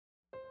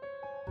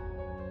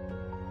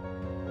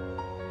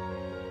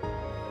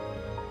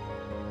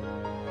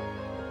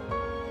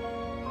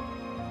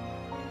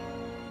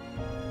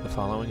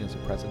following is a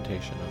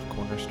presentation of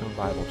Cornerstone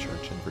Bible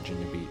Church in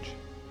Virginia Beach.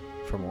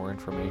 For more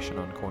information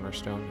on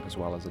Cornerstone, as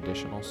well as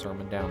additional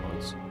sermon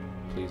downloads,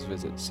 please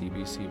visit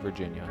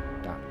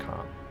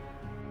cbcvirginia.com.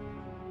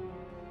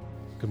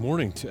 Good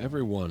morning to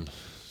everyone.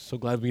 So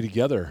glad to be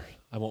together.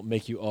 I won't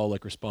make you all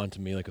respond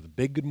to me with a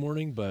big good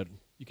morning, but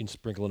you can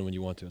sprinkle in when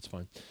you want to. It's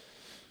fine.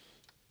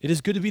 It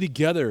is good to be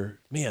together,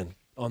 man,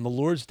 on the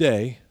Lord's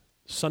Day,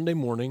 Sunday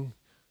morning,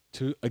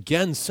 to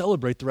again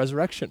celebrate the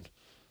resurrection.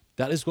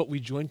 That is what we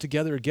join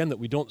together again, that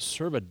we don't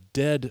serve a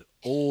dead,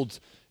 old,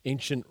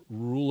 ancient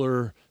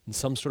ruler in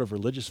some sort of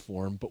religious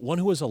form, but one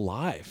who is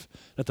alive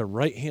at the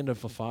right hand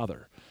of the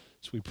Father.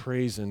 So we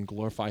praise and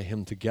glorify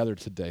him together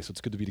today. So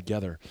it's good to be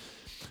together.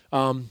 I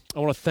want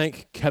to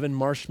thank Kevin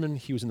Marshman.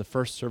 He was in the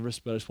first service,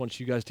 but I just want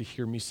you guys to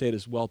hear me say it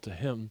as well to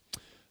him,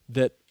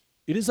 that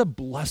it is a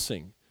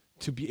blessing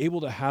to be able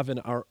to have in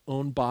our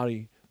own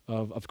body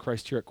of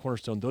Christ here at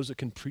Cornerstone those that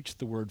can preach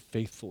the word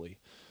faithfully.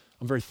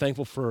 I'm very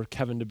thankful for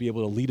Kevin to be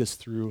able to lead us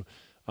through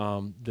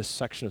this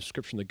section of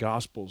Scripture in the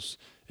Gospels.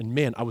 And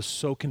man, I was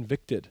so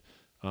convicted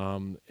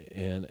and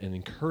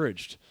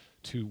encouraged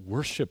to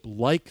worship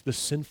like the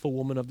sinful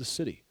woman of the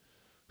city,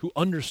 who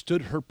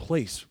understood her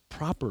place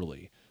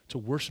properly to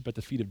worship at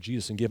the feet of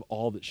Jesus and give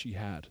all that she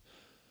had.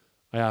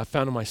 I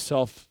found in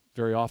myself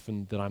very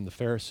often that I'm the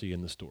Pharisee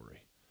in the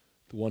story,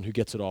 the one who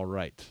gets it all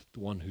right, the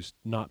one who's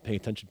not paying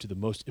attention to the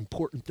most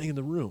important thing in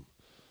the room,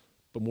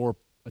 but more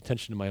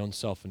attention to my own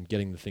self and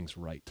getting the things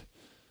right.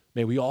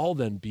 May we all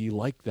then be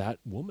like that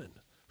woman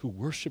who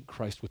worshiped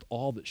Christ with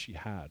all that she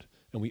had,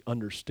 and we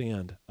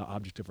understand the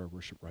object of our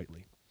worship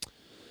rightly.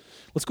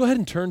 Let's go ahead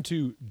and turn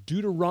to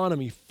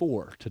Deuteronomy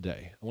 4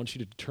 today. I want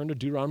you to turn to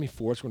Deuteronomy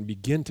 4. It's going to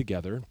begin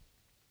together.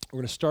 We're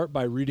going to start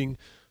by reading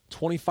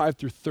 25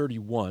 through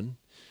 31.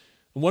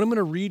 And what I'm going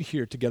to read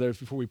here together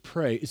before we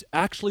pray is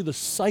actually the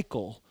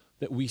cycle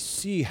that we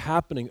see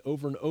happening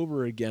over and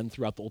over again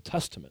throughout the Old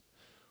Testament,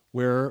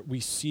 where we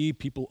see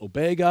people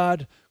obey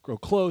God, grow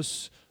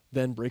close,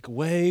 then break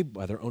away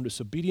by their own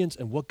disobedience,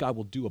 and what God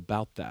will do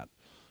about that.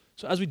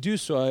 So as we do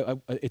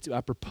so, it's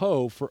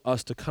apropos for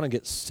us to kind of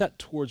get set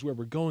towards where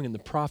we're going in the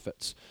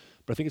prophets.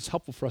 But I think it's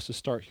helpful for us to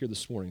start here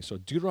this morning. So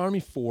Deuteronomy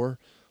 4,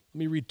 let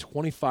me read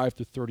 25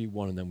 to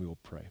 31, and then we will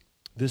pray.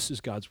 This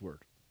is God's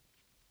word.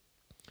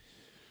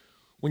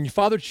 When you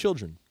father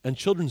children and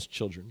children's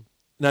children,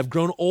 and have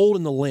grown old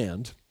in the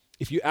land,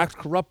 if you act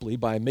corruptly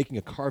by making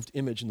a carved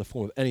image in the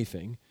form of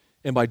anything,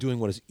 and by doing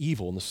what is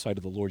evil in the sight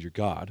of the Lord your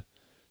God,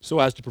 so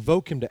as to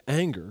provoke him to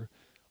anger,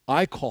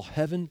 I call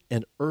heaven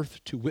and earth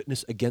to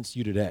witness against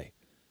you today,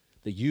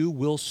 that you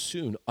will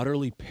soon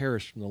utterly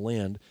perish from the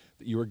land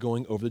that you are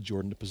going over the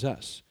Jordan to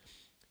possess.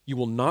 You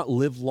will not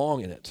live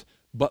long in it,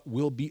 but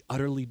will be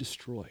utterly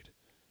destroyed.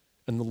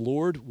 And the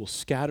Lord will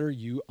scatter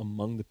you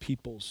among the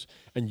peoples,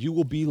 and you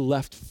will be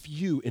left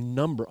few in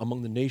number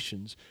among the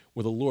nations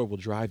where the Lord will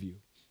drive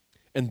you.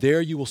 And there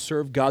you will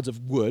serve gods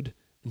of wood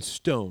and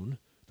stone,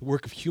 the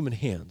work of human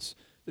hands,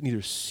 that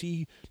neither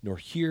see, nor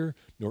hear,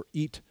 nor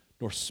eat,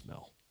 nor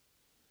smell.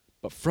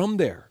 But from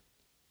there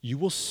you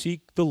will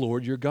seek the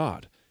Lord your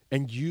God,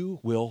 and you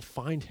will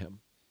find him,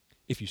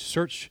 if you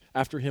search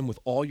after him with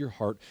all your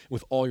heart and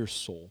with all your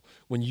soul.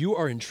 When you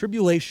are in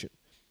tribulation,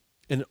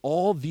 and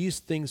all these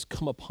things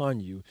come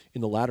upon you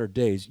in the latter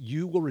days,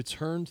 you will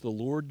return to the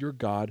Lord your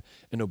God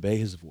and obey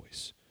his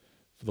voice.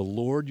 For the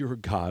Lord your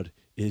God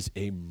is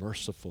a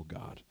merciful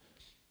God.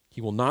 He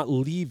will not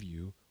leave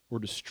you or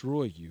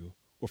destroy you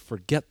or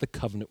forget the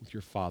covenant with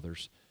your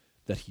fathers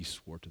that he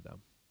swore to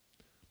them.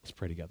 Let's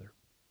pray together.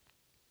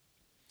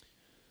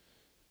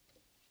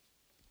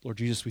 Lord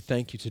Jesus, we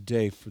thank you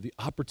today for the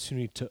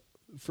opportunity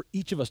for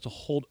each of us to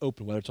hold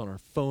open, whether it's on our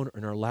phone or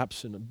in our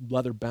laps in a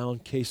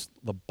leather-bound case,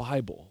 the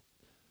Bible,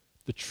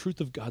 the truth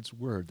of God's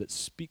word that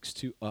speaks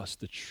to us,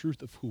 the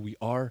truth of who we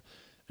are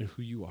and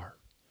who you are.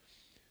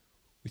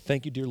 We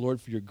thank you, dear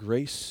Lord, for your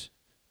grace.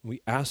 And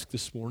we ask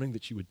this morning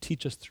that you would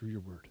teach us through your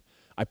word.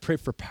 I pray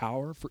for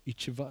power for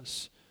each of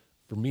us,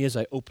 for me as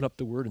I open up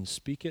the word and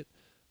speak it,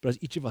 but as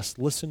each of us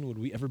listen, would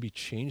we ever be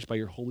changed by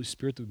your Holy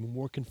Spirit that we be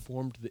more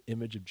conformed to the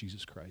image of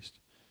Jesus Christ?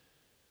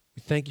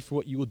 We thank you for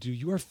what you will do.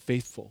 You are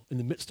faithful in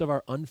the midst of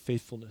our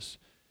unfaithfulness,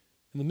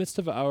 in the midst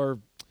of our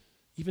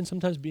even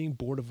sometimes being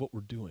bored of what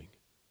we're doing.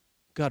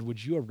 God,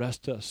 would you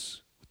arrest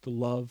us with the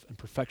love and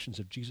perfections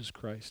of Jesus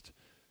Christ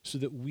so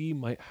that we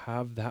might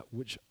have that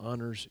which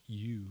honors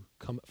you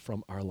come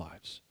from our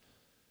lives?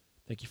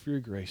 Thank you for your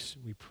grace.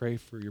 We pray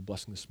for your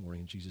blessing this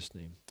morning in Jesus'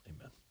 name.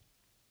 Amen.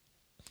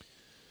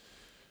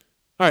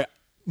 All right,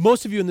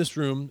 most of you in this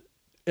room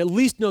at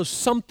least know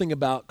something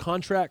about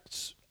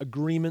contracts,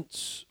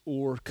 agreements,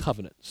 or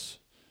covenants.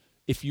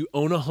 If you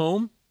own a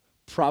home,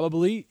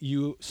 probably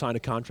you signed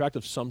a contract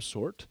of some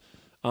sort.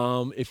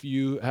 If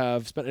you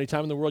have spent any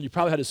time in the world, you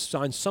probably had to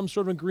sign some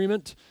sort of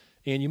agreement,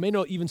 and you may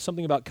know even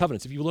something about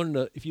covenants. If you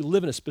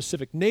live in a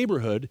specific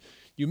neighborhood,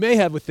 you may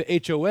have, with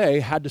the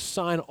HOA, had to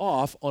sign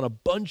off on a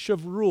bunch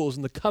of rules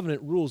and the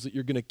covenant rules that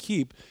you're going to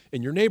keep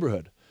in your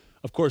neighborhood.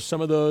 Of course,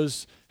 some of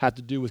those have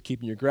to do with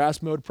keeping your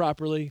grass mowed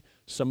properly.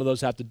 Some of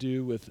those have to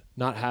do with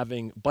not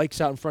having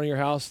bikes out in front of your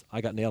house.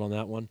 I got nailed on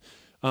that one.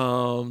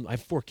 I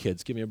have 4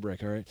 kids. Give me a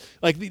break, all right?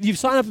 Like, you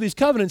sign up for these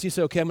covenants, you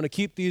say, okay, I'm going to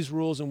keep these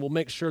rules, and we'll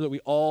make sure that we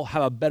all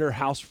have a better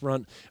house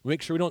front. We'll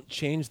make sure we don't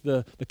change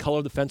the color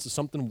of the fence to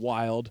something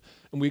wild.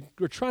 And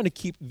we're trying to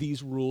keep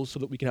these rules so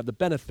that we can have the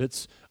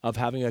benefits of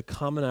having a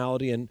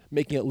commonality and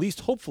making at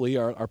least, hopefully,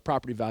 our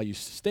property value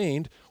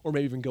sustained, or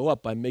maybe even go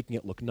up by making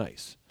it look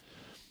nice.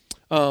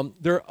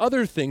 There are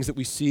other things that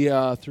we see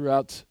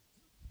throughout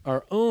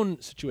our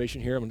own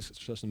situation here. I'm going to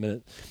stress in a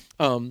minute.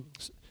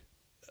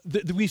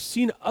 We've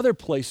seen other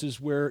places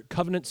where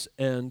covenants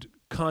and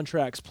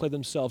contracts play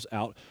themselves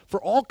out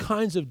for all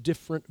kinds of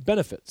different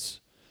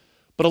benefits.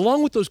 But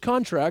along with those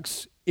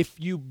contracts, if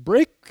you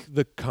break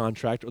the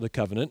contract or the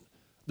covenant,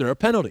 there are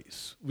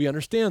penalties. We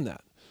understand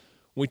that.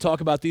 When we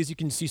talk about these, you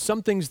can see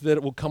some things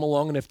that will come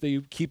along, and if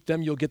you keep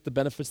them, you'll get the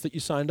benefits that you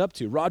signed up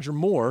to. Roger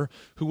Moore,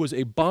 who was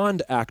a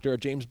Bond actor, a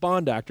James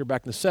Bond actor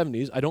back in the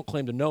 70s, I don't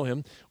claim to know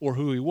him or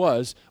who he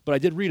was, but I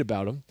did read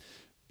about him.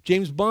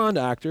 James Bond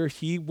actor,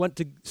 he went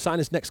to sign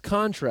his next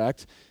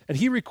contract, and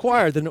he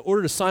required that in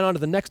order to sign on to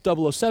the next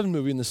 007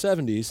 movie in the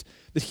 70s,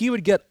 that he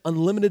would get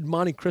unlimited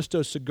Monte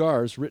Cristo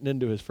cigars written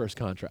into his first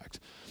contract.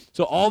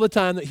 So all the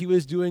time that he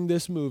was doing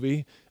this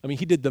movie, I mean,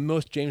 he did the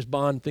most James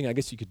Bond thing I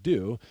guess you could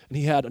do, and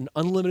he had an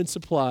unlimited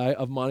supply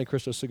of Monte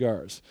Cristo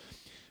cigars.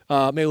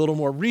 Maybe a little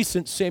more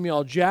recent, Samuel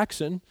L.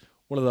 Jackson,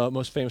 one of the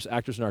most famous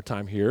actors in our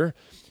time here,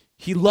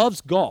 he loves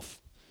golf.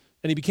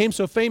 And he became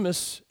so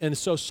famous and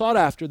so sought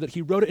after that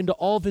he wrote it into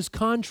all of his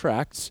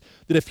contracts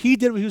that if he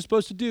did what he was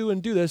supposed to do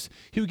and do this,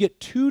 he would get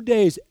 2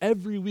 days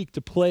every week to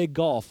play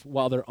golf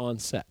while they're on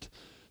set.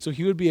 So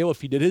he would be able,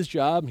 if he did his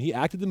job and he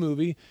acted the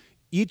movie,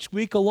 each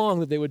week along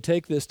that they would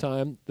take this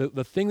time,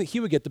 the thing that he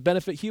would get, the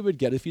benefit he would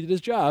get if he did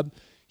his job,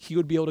 he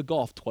would be able to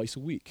golf twice a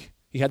week.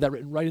 He had that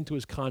written right into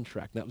his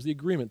contract. That was the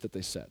agreement that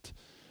they set.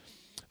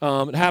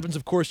 It happens,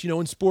 of course,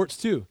 in sports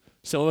too.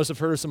 Some of us have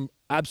heard of some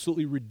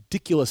absolutely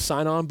ridiculous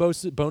sign-on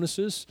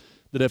bonuses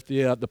that if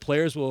the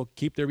players will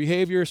keep their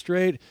behavior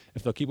straight,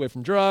 if they'll keep away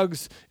from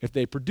drugs, if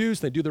they produce,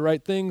 they do the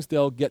right things,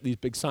 they'll get these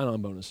big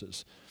sign-on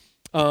bonuses.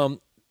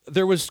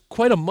 There was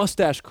quite a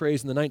mustache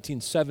craze in the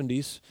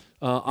 1970s.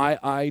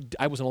 I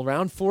wasn't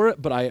around for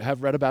it, but I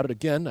have read about it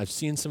again. I've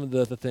seen some of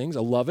the things.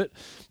 I love it.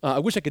 I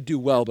wish I could do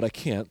well, but I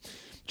can't.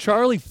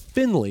 Charlie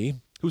Finley,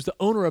 who's the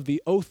owner of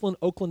the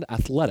Oakland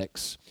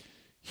Athletics,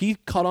 he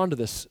caught on to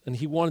this, and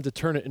he wanted to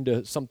turn it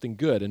into something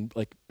good and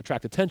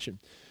attract attention.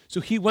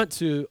 So he went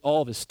to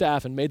all of his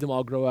staff and made them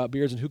all grow out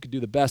beards and who could do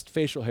the best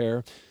facial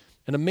hair.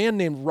 And a man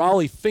named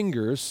Raleigh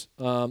Fingers,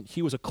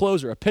 he was a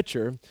closer, a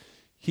pitcher.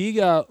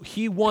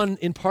 He won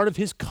in part of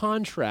his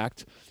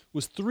contract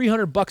was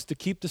 $300 to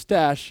keep the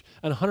stash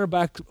and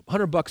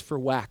 $100 for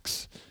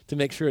wax to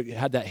make sure it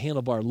had that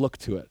handlebar look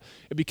to it.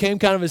 It became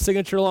kind of his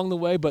signature along the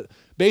way, but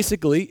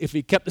basically, if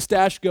he kept the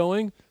stash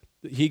going,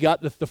 he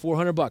got the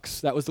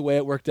 $400. That was the way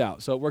it worked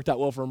out. So it worked out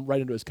well for him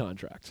right into his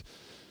contract.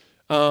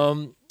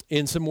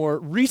 In some more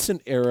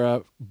recent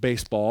era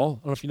baseball,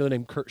 I don't know if you know the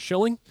name Curt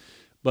Schilling,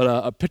 but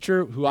a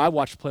pitcher who I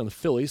watched play on the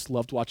Phillies,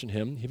 loved watching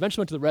him. He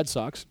eventually went to the Red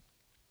Sox.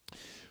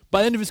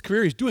 By the end of his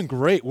career, he's doing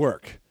great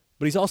work,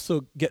 but he's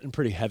also getting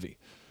pretty heavy.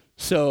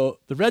 So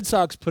the Red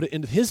Sox put it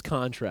into his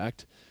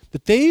contract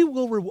that they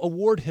will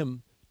award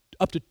him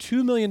up to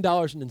 $2 million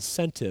in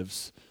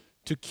incentives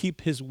to keep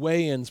his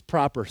weigh-ins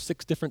proper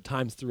 6 different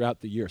times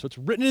throughout the year. So it's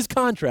written in his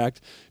contract,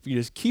 if you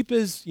just keep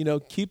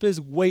his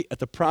weight at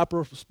the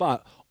proper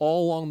spot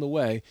all along the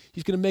way,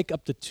 he's going to make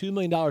up to $2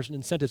 million in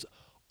incentives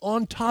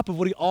on top of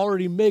what he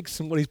already makes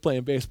when he's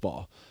playing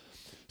baseball.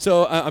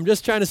 So I'm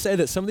just trying to say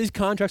that some of these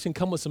contracts can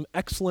come with some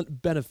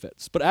excellent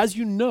benefits. But as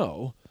you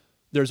know,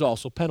 there's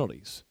also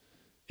penalties.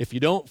 If you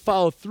don't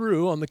follow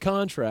through on the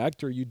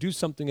contract or you do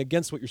something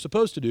against what you're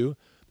supposed to do,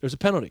 there's a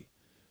penalty.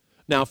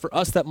 Now, for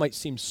us, that might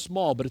seem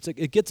small, but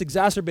it gets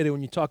exacerbated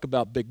when you talk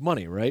about big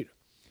money, right?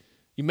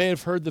 You may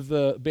have heard of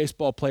the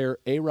baseball player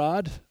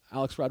A-Rod,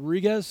 Alex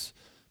Rodriguez.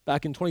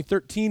 Back in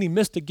 2013, he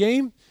missed a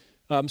game.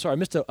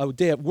 Missed a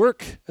day at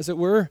work, as it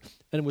were,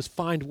 and was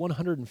fined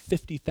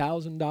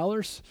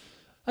 $150,000.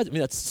 I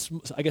mean, that's,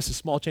 I guess, a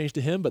small change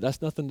to him, but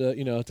that's nothing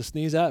to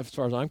sneeze at as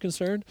far as I'm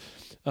concerned.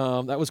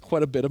 That was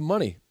quite a bit of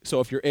money. So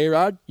if you're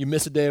A-Rod, you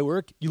miss a day of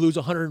work, you lose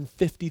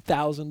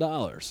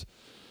 $150,000.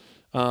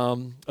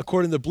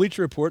 According to the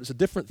Bleacher Report, it's a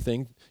different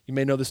thing. You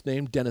may know this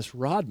name, Dennis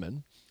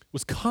Rodman,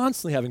 was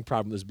constantly having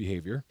problems with his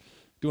behavior,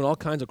 doing all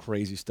kinds of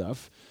crazy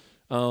stuff.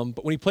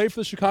 But when he played for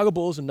the Chicago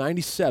Bulls in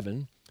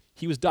 '97,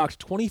 he was docked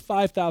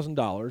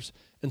 $25,000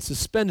 and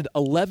suspended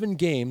 11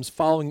 games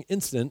following an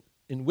incident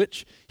in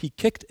which he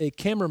kicked a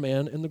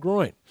cameraman in the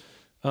groin.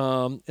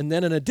 And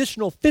then an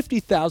additional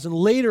 $50,000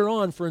 later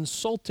on for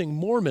insulting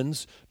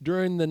Mormons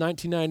during the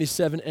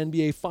 1997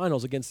 NBA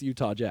Finals against the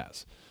Utah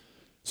Jazz.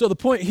 So the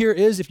point here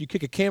is if you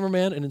kick a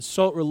cameraman and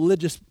insult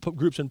religious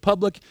groups in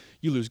public,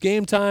 you lose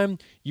game time,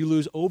 you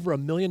lose over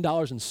 $1 million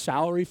in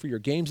salary for your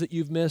games that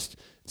you've missed,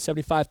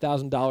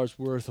 $75,000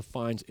 worth of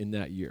fines in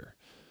that year.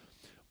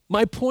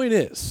 My point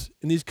is,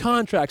 in these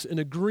contracts, in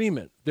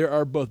agreement, there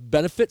are both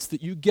benefits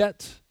that you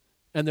get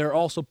And there are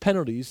also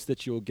penalties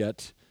that you'll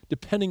get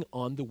depending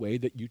on the way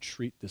that you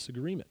treat this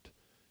agreement,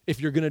 if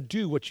you're going to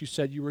do what you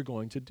said you were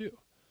going to do.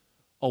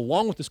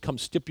 Along with this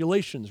comes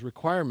stipulations,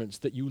 requirements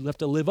that you have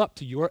to live up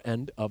to your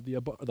end of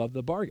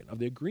the bargain, of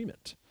the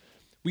agreement.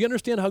 We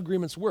understand how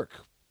agreements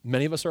work.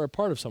 Many of us are a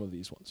part of some of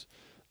these ones.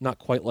 Not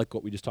quite like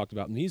what we just talked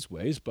about in these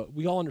ways, but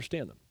we all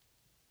understand them.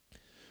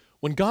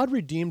 When God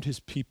redeemed his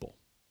people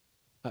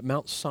at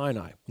Mount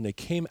Sinai, when they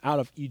came out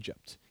of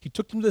Egypt, he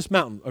took them to this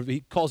mountain, or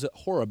he calls it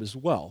Horeb as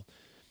well,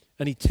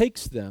 and he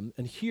takes them,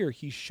 and here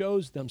he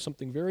shows them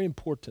something very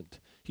important.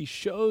 He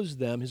shows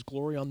them his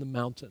glory on the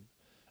mountain.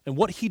 And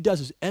what he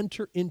does is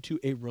enter into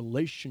a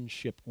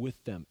relationship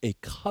with them, a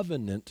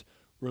covenant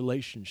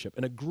relationship,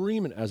 an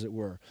agreement, as it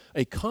were,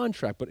 a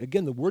contract. But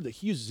again, the word that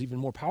he uses is even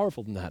more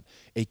powerful than that,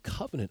 a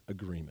covenant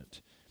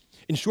agreement.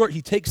 In short,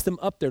 he takes them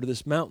up there to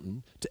this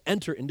mountain to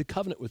enter into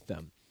covenant with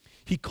them.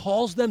 He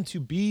calls them to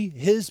be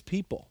his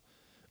people.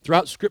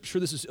 Throughout Scripture,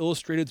 this is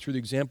illustrated through the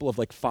example of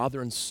like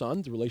father and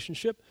son, the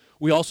relationship.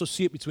 We also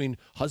see it between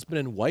husband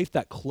and wife,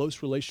 that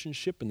close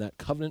relationship and that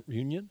covenant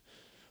union.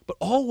 But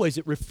always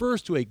it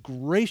refers to a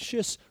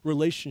gracious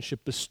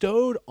relationship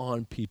bestowed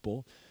on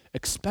people,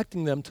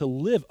 expecting them to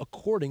live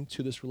according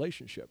to this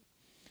relationship.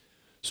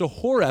 So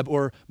Horeb,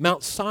 or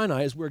Mount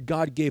Sinai, is where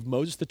God gave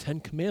Moses the 10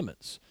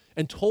 Commandments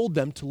and told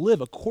them to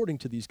live according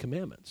to these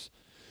commandments.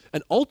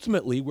 And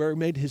ultimately, where he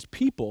made his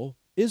people,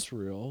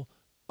 Israel,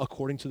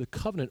 according to the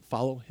covenant,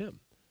 follow him.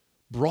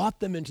 Brought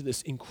them into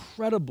this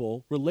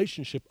incredible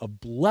relationship of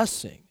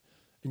blessing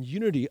and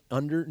unity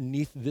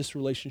underneath this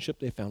relationship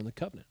they found in the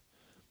covenant.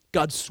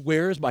 God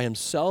swears by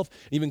himself,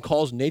 and even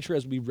calls nature,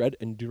 as we read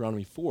in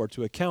Deuteronomy 4,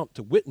 to account,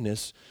 to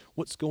witness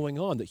what's going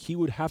on, that he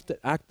would have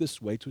to act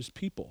this way to his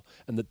people,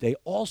 and that they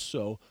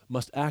also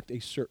must act a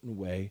certain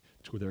way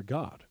to their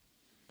God.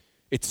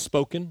 It's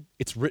spoken,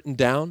 it's written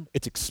down,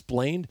 it's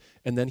explained,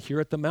 and then here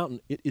at the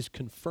mountain, it is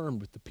confirmed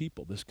with the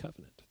people, this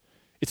covenant.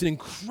 It's an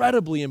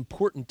incredibly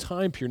important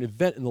time period, an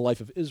event in the life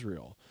of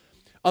Israel.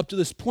 Up to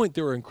this point,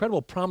 there were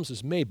incredible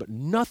promises made, but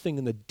nothing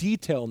in the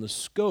detail and the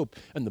scope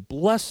and the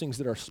blessings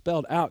that are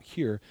spelled out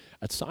here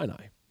at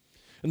Sinai.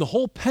 And the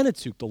whole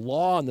Pentateuch, the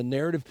law and the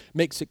narrative,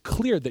 makes it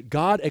clear that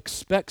God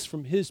expects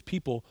from his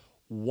people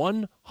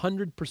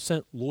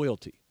 100%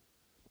 loyalty.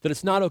 That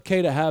it's not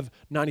okay to have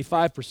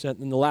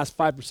 95%, and the last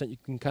 5% you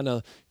can kind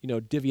of,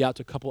 divvy out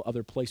to a couple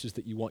other places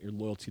that you want your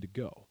loyalty to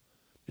go.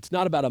 It's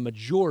not about a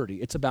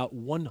majority. It's about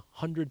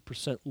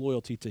 100%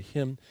 loyalty to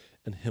him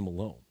and him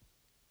alone.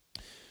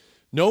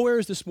 Nowhere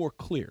is this more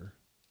clearly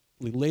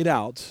laid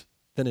out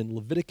than in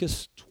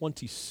Leviticus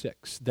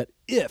 26, that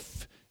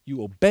if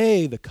you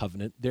obey the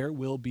covenant, there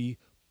will be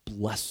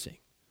blessing.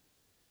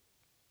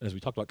 And as we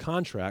talked about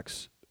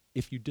contracts,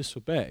 if you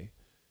disobey,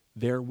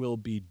 there will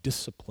be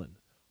discipline,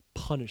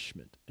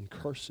 punishment, and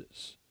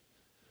curses.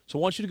 So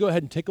I want you to go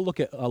ahead and take a look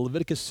at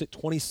Leviticus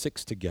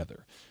 26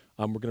 together.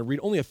 We're going to read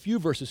only a few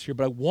verses here,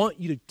 but I want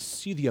you to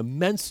see the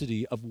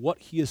immensity of what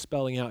he is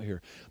spelling out here.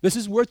 This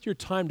is worth your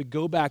time to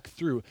go back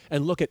through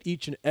and look at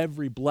each and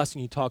every blessing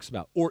he talks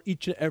about, or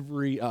each and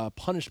every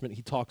punishment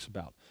he talks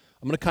about.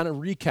 I'm going to kind of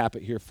recap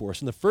it here for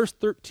us. In the first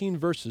 13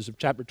 verses of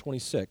chapter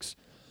 26,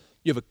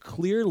 you have a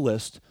clear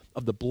list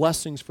of the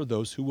blessings for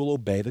those who will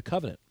obey the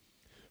covenant,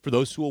 for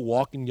those who will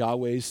walk in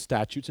Yahweh's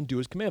statutes and do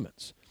his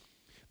commandments.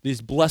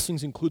 These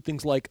blessings include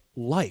things like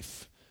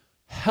life,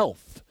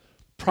 health,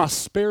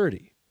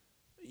 prosperity,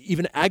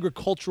 even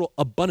agricultural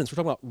abundance. We're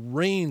talking about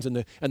rains and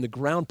the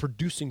ground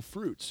producing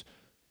fruits.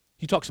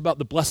 He talks about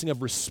the blessing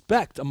of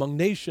respect among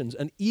nations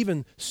and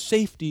even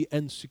safety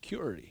and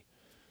security.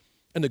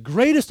 And the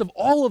greatest of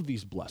all of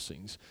these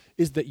blessings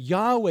is that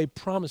Yahweh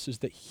promises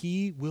that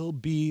he will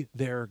be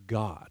their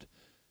God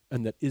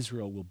and that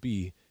Israel will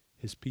be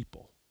his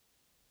people.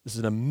 This is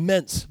an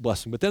immense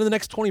blessing. But then in the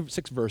next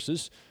 26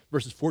 verses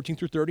 14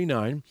 through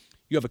 39,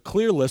 you have a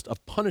clear list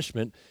of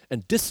punishment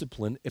and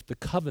discipline if the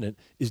covenant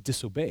is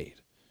disobeyed.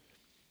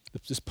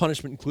 This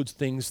punishment includes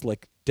things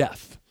like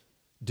death,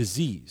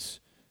 disease,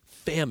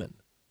 famine,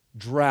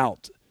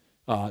 drought,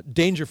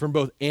 danger from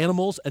both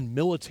animals and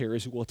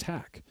militaries who will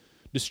attack,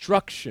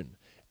 destruction,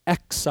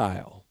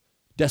 exile,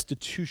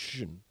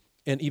 destitution,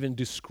 and even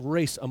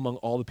disgrace among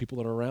all the people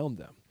that are around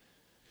them.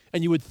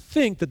 And you would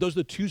think that those are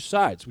the two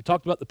sides. We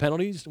talked about the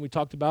penalties and we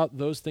talked about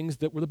those things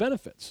that were the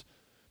benefits.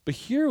 But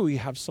here we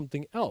have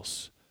something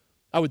else.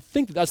 I would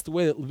think that that's the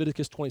way that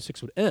Leviticus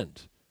 26 would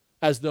end.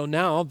 As though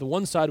now the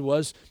one side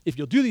was, if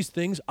you'll do these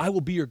things, I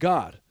will be your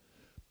God.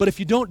 But if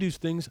you don't do these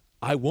things,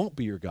 I won't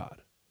be your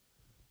God.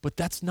 But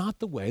that's not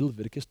the way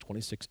Leviticus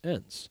 26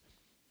 ends.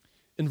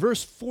 In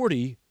verse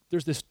 40,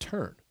 there's this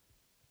turn.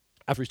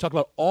 After he's talked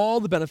about all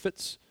the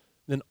benefits,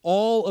 then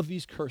all of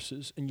these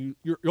curses, and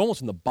you're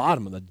almost in the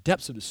bottom of the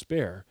depths of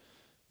despair,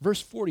 verse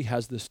 40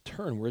 has this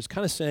turn where it's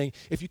kind of saying,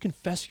 if you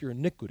confess your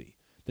iniquity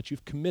that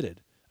you've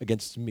committed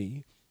against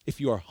me, if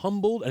you are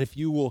humbled and if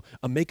you will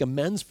make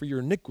amends for your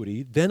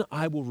iniquity, then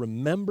I will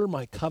remember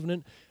my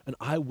covenant and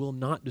I will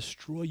not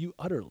destroy you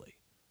utterly.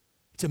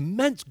 It's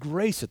immense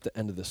grace at the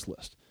end of this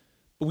list.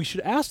 But we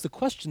should ask the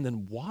question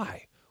then,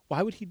 why?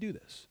 Why would he do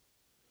this?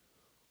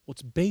 Well,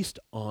 it's based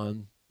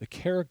on the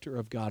character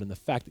of God and the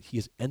fact that he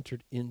has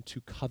entered into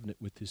covenant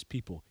with his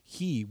people.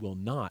 He will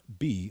not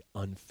be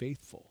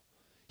unfaithful.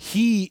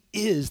 He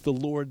is the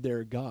Lord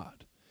their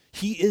God.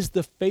 He is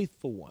the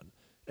faithful one.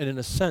 And in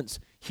a sense,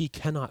 he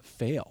cannot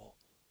fail.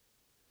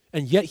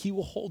 And yet he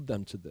will hold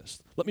them to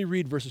this. Let me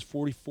read verses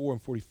 44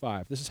 and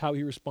 45. This is how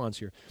he responds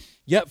here.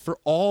 Yet for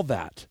all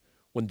that,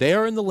 when they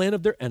are in the land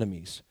of their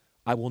enemies,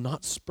 I will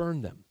not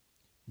spurn them,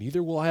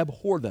 neither will I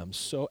abhor them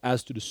so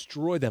as to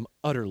destroy them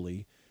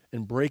utterly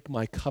and break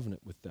my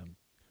covenant with them.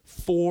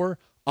 For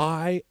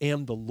I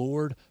am the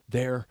Lord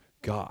their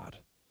God.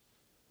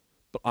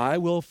 But I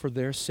will for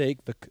their sake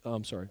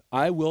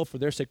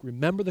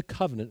remember the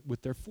covenant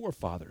with their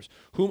forefathers,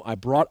 whom I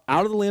brought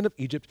out of the land of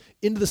Egypt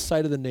into the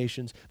sight of the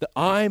nations, that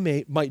I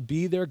might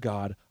be their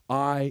God.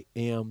 I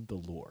am the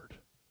Lord.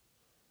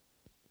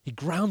 He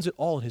grounds it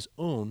all in his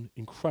own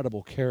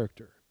incredible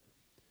character.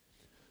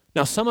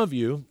 Now, some of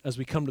you, as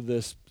we come to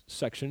this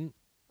section,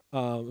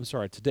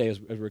 today,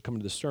 as we're coming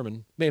to this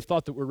sermon, may have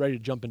thought that we're ready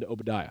to jump into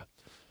Obadiah.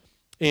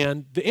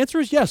 And the answer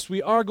is yes,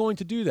 we are going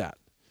to do that,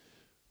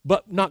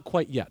 but not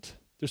quite yet.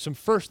 There's some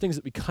first things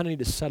that we kind of need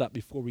to set up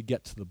before we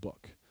get to the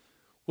book.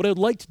 What I would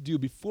like to do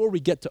before we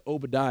get to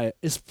Obadiah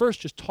is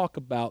first just talk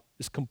about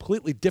this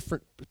completely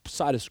different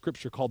side of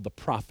Scripture called the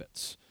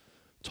prophets.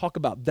 Talk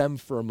about them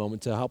for a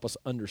moment to help us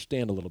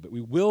understand a little bit.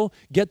 We will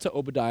get to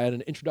Obadiah and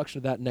an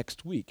introduction to that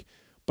next week,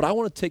 but I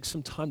want to take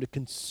some time to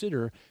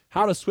consider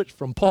how to switch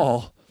from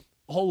Paul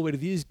all the way to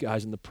these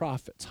guys in the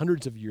prophets,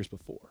 hundreds of years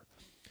before.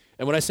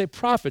 And when I say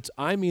prophets,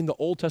 I mean the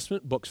Old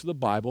Testament books of the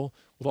Bible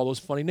with all those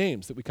funny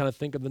names that we kind of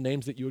think of the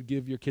names that you would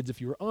give your kids if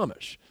you were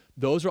Amish.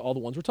 Those are all the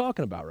ones we're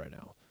talking about right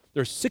now.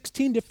 There's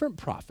 16 different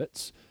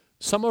prophets.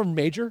 Some are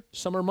major,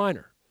 some are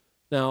minor.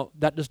 Now,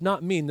 that does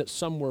not mean that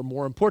some were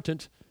more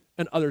important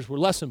and others were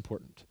less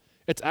important.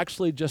 It's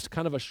actually just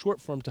kind of a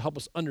short form to help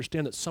us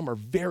understand that some are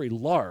very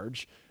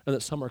large and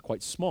that some are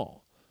quite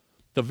small.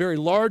 The very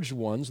large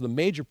ones, the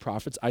major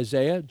prophets,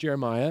 Isaiah,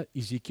 Jeremiah,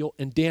 Ezekiel,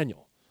 and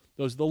Daniel.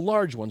 Those are the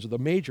large ones, or the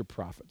major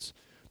prophets.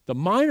 The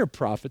minor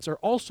prophets are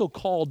also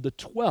called the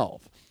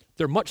 12.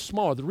 They're much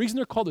smaller. The reason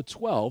they're called the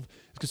 12 is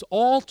because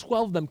all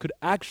 12 of them could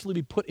actually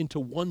be put into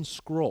one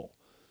scroll.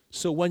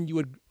 So when you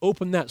would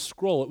open that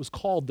scroll, it was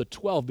called the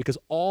 12 because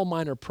all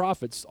minor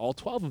prophets, all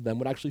 12 of them,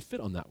 would actually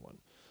fit on that one.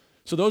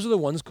 So those are the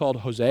ones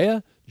called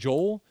Hosea,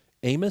 Joel,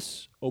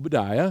 Amos,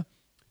 Obadiah,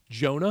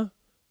 Jonah,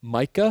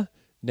 Micah,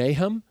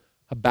 Nahum,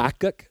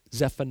 Habakkuk,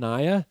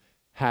 Zephaniah,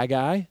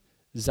 Haggai,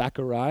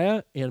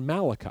 Zechariah, and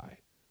Malachi.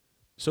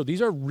 So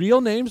these are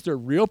real names. They're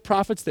real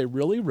prophets. They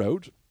really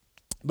wrote.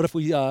 But if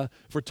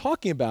we're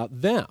talking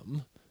about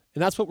them,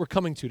 and that's what we're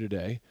coming to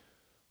today,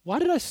 why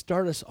did I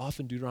start us off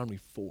in Deuteronomy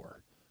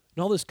 4?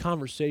 And all this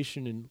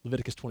conversation in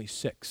Leviticus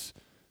 26?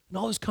 And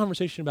all this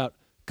conversation about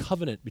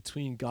covenant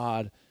between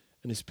God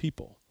and his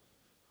people?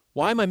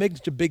 Why am I making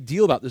such a big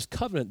deal about this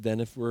covenant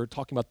then if we're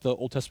talking about the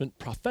Old Testament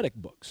prophetic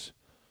books?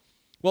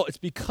 Well, it's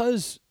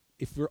because,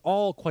 if we're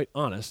all quite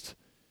honest,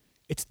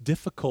 it's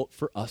difficult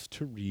for us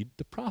to read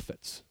the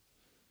prophets.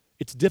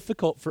 It's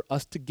difficult for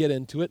us to get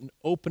into it and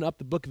open up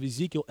the book of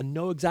Ezekiel and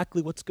know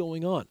exactly what's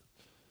going on.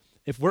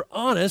 If we're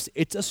honest,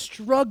 it's a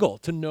struggle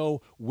to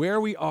know where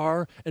we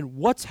are and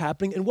what's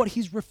happening and what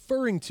he's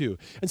referring to.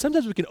 And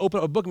sometimes we can open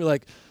up a book and be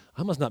like,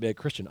 I must not be a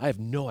Christian. I have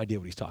no idea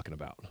what he's talking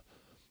about.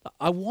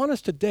 I want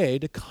us today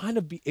to kind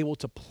of be able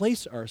to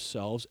place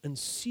ourselves and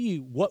see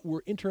what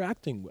we're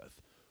interacting with.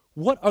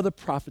 What are the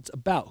prophets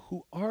about?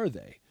 Who are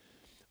they?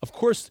 Of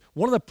course,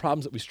 one of the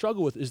problems that we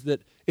struggle with is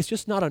that it's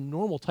just not a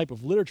normal type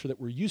of literature that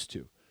we're used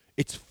to.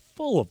 It's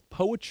full of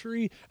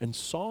poetry and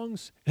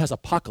songs. It has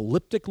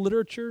apocalyptic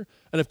literature.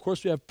 And of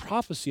course, we have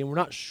prophecy, and we're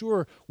not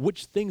sure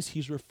which things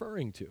he's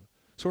referring to.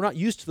 So we're not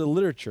used to the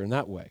literature in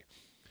that way.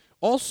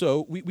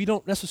 Also, we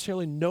don't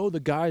necessarily know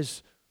the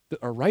guys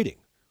that are writing.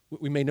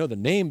 We may know the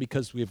name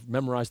because we've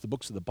memorized the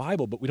books of the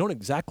Bible, but we don't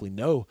exactly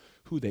know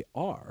who they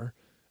are.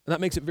 And that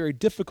makes it very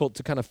difficult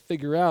to kind of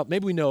figure out.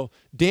 Maybe we know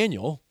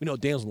Daniel. We know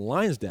Daniel's in the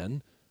lion's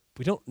den.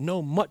 We don't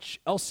know much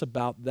else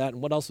about that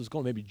and what else is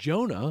going on. Maybe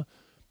Jonah.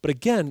 But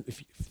again, if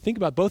you think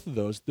about both of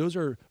those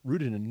are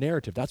rooted in a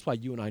narrative. That's why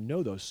you and I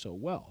know those so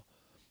well.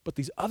 But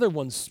these other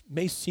ones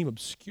may seem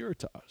obscure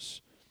to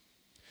us.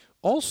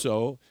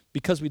 Also,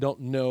 because we don't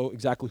know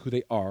exactly who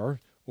they are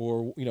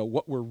or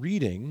what we're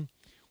reading,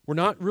 we're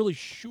not really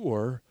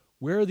sure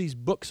where these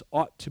books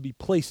ought to be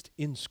placed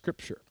in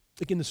Scripture,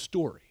 like in the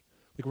story.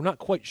 Like we're not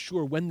quite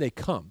sure when they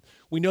come.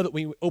 We know that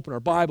when we open our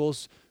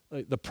Bibles,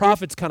 the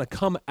prophets kind of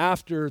come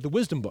after the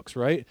wisdom books,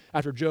 right?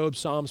 After Job,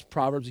 Psalms,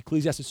 Proverbs,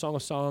 Ecclesiastes, Song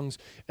of Songs,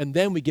 and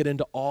then we get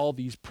into all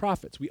these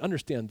prophets. We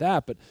understand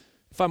that, but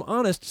if I'm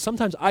honest,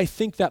 sometimes I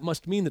think that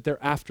must mean that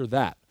they're after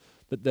that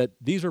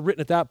these are written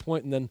at that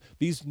point, and then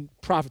these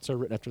prophets are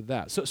written after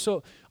that.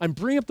 So I'm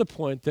bringing up the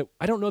point that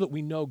I don't know that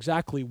we know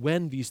exactly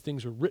when these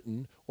things are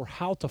written or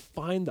how to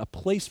find a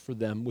place for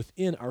them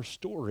within our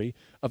story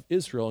of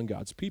Israel and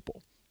God's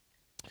people.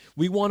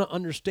 We want to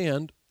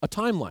understand a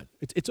timeline.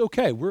 It's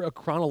okay. We're a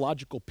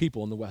chronological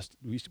people in the West.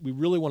 We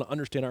really want to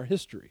understand our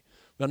history.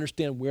 We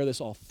understand where this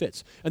all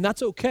fits. And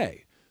that's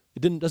okay.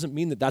 Doesn't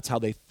mean that that's how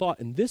they thought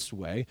in this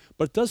way,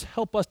 but it does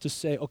help us to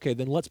say, okay,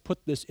 then let's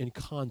put this in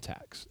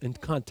context.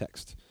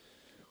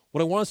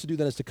 What I want us to do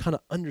then is to kind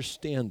of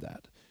understand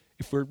that.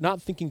 If we're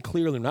not thinking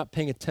clearly, we're not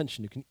paying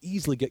attention, you can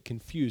easily get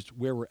confused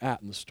where we're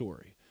at in the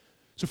story.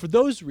 So for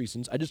those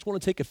reasons, I just want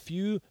to take a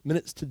few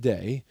minutes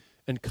today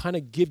and kind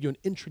of give you an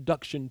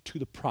introduction to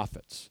the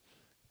prophets.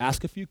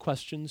 Ask a few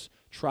questions,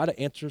 try to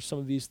answer some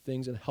of these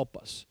things and help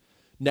us.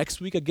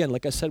 Next week, again,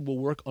 like I said, we'll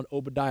work on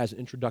Obadiah as an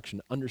introduction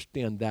to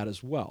understand that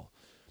as well.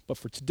 But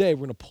for today,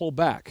 we're going to pull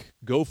back,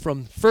 go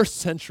from first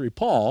century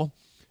Paul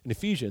in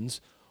Ephesians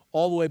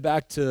all the way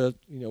back to,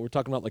 we're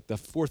talking about like the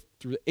 4th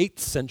through the 8th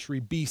century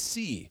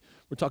BC.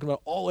 We're talking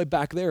about all the way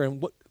back there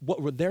and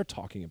what were they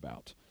talking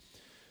about.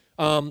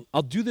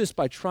 I'll do this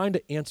by trying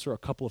to answer a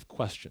couple of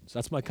questions.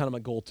 That's my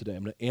goal today.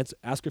 I'm going to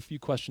ask a few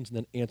questions and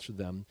then answer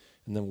them,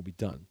 and then we'll be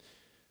done.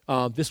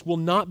 This will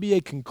not be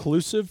a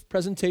conclusive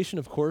presentation,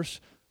 of course,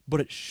 but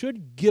it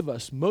should give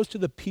us most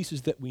of the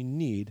pieces that we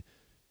need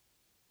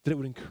that it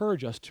would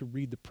encourage us to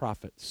read the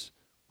prophets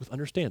with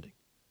understanding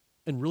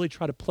and really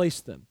try to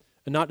place them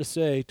and not to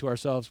say to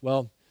ourselves,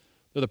 well,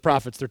 they're the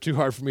prophets, they're too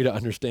hard for me to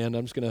understand.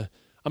 I'm just going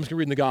to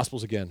read in the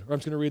Gospels again, or I'm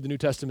just going to read the New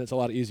Testament, it's a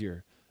lot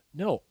easier.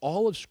 No,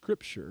 all of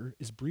Scripture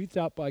is breathed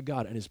out by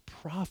God and is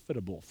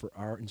profitable for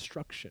our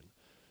instruction.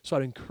 So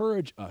I'd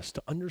encourage us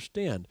to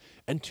understand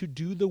and to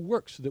do the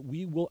work so that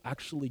we will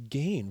actually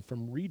gain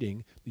from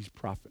reading these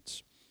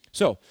prophets.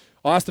 So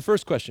I'll ask the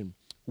first question,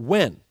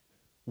 when?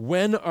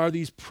 When are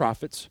these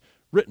prophets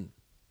written?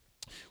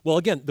 Well,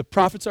 again, the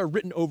prophets are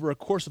written over a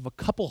course of a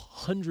couple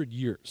hundred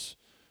years.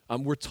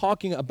 We're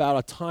talking about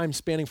a time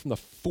spanning from the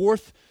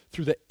 4th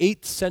through the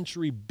 8th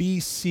century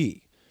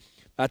BC.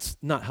 That's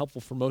not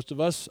helpful for most of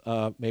us.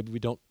 Maybe we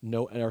don't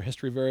know our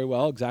history very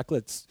well exactly.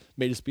 It's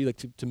may just be like,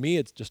 to me,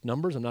 it's just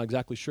numbers. I'm not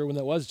exactly sure when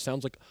that was. It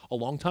sounds like a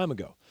long time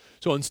ago.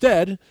 So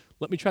instead,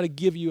 let me try to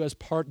give you as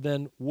part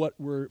then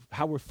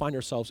how we find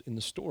ourselves in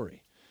the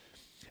story.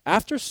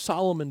 After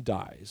Solomon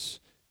dies,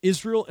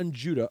 Israel and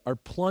Judah are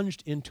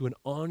plunged into an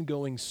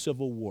ongoing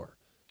civil war.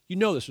 You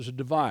know this, there's a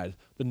divide.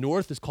 The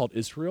north is called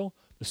Israel,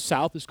 the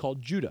south is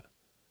called Judah.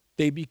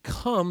 They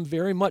become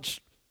very much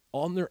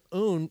on their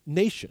own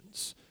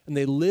nations, and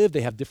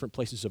they have different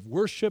places of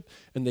worship,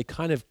 and they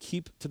kind of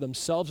keep to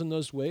themselves in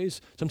those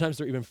ways. Sometimes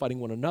they're even fighting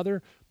one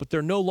another, but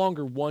they're no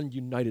longer one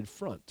united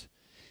front.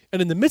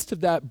 And in the midst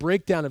of that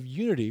breakdown of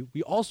unity,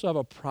 we also have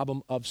a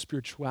problem of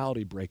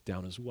spirituality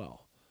breakdown as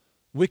well.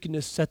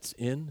 Wickedness sets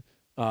in,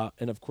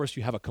 and of course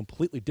you have a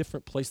completely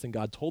different place than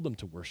God told them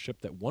to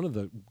worship that one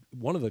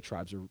of the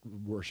tribes are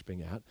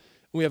worshiping at. And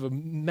we have a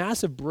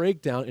massive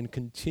breakdown in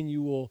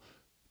continual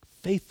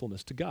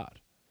faithfulness to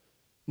God.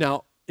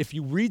 Now, if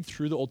you read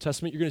through the Old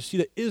Testament, you're going to see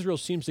that Israel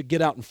seems to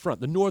get out in front.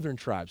 The northern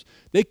tribes,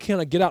 they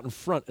kind of get out in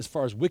front as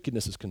far as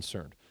wickedness is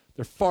concerned.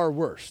 They're far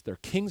worse. Their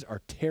kings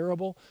are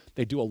terrible.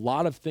 They do a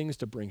lot of things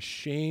to bring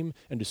shame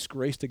and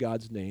disgrace to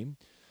God's name.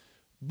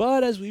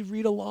 But as we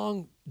read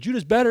along,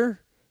 Judah's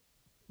better,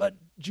 but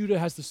Judah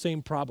has the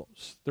same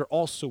problems. They're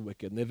also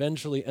wicked, and they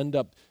eventually end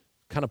up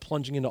kind of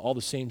plunging into all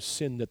the same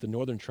sin that the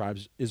northern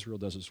tribes, Israel,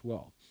 does as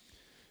well.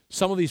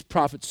 Some of these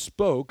prophets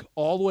spoke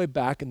all the way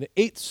back in the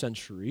 8th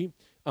century.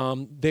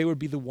 They would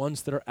be the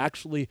ones that are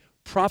actually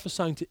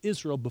prophesying to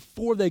Israel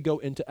before they go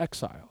into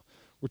exile.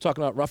 We're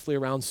talking about roughly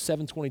around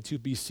 722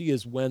 BC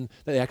is when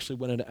they actually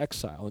went into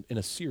exile in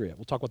Assyria.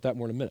 We'll talk about that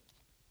more in a minute.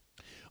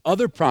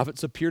 Other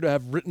prophets appear to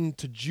have written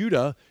to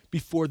Judah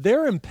before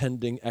their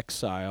impending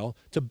exile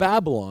to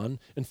Babylon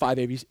in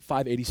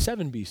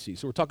 587 BC.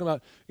 So we're talking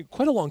about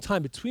quite a long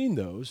time between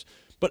those,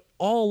 but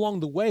all along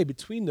the way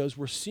between those,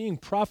 we're seeing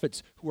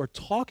prophets who are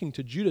talking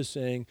to Judah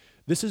saying,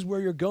 this is where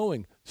you're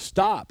going,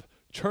 stop,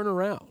 turn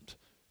around,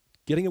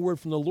 getting a word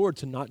from the Lord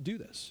to not do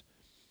this.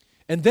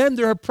 And then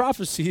there are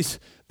prophecies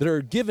that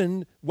are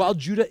given while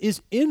Judah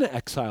is in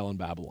exile in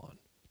Babylon,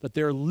 that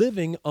they're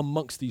living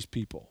amongst these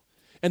people.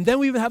 And then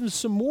we even have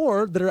some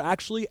more that are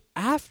actually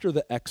after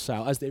the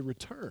exile as they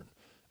return,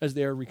 as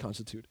they are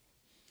reconstituting.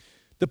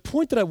 The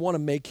point that I want to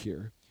make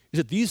here is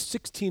that these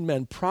 16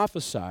 men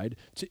prophesied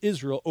to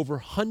Israel over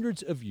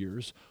hundreds of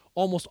years,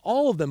 almost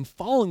all of them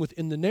falling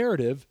within the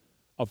narrative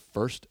of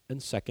 1st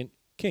and 2nd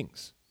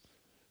Kings.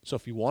 So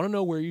if you want to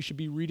know where you should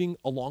be reading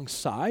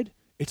alongside,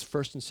 it's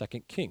 1st and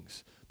 2nd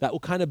Kings. That will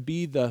kind of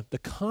be the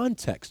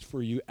context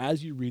for you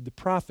as you read the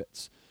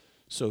prophets.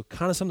 So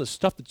kind of some of the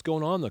stuff that's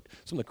going on,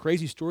 some of the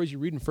crazy stories you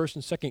read in 1st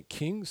and 2nd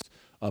Kings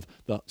of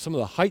some of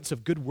the heights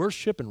of good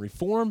worship and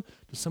reform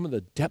to some of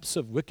the depths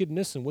of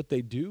wickedness and what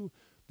they do,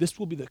 this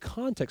will be the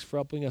context for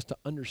helping us to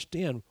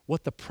understand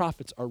what the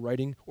prophets are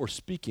writing or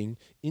speaking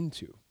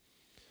into.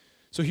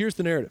 So here's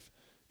the narrative.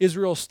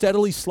 Israel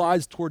steadily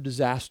slides toward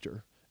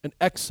disaster and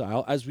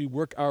exile as we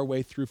work our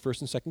way through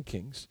 1st and 2nd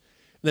Kings.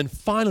 And then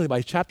finally,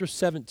 by chapter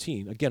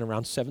 17, again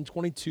around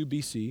 722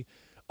 BC,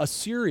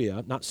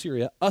 Assyria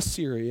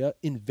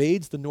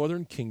invades the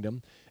northern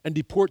kingdom and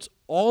deports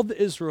all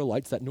the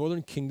Israelites, that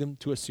northern kingdom,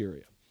 to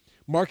Assyria,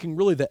 marking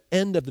really the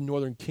end of the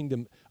northern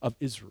kingdom of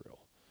Israel.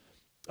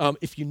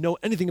 If you know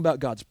anything about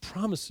God's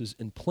promises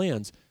and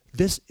plans,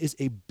 this is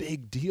a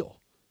big deal.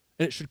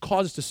 And it should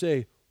cause us to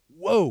say,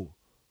 whoa,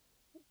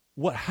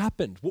 what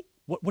happened?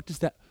 What does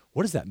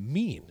that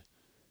mean?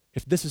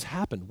 If this has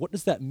happened, what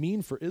does that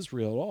mean for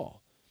Israel at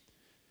all?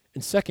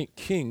 In 2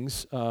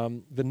 Kings,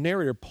 the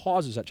narrator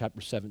pauses at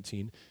chapter 17,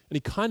 and he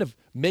kind of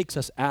makes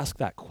us ask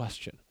that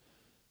question.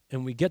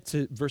 And we get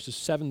to verses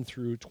 7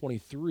 through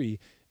 23,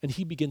 and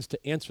he begins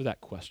to answer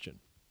that question.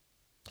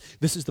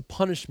 This is the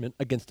punishment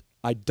against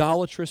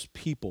idolatrous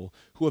people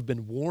who have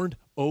been warned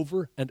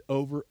over and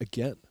over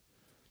again.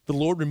 The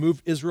Lord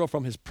removed Israel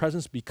from his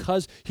presence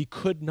because he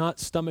could not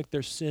stomach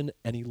their sin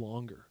any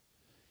longer.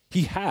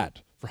 He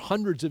had for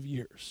hundreds of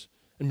years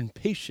and been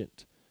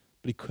patient,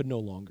 but he could no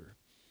longer.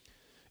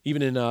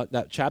 Even in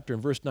that chapter,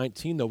 in verse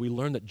 19, though, we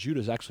learn that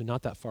Judah is actually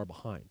not that far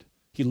behind.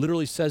 He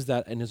literally says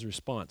that in his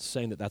response,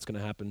 saying that that's going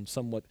to happen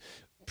somewhat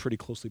pretty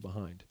closely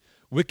behind.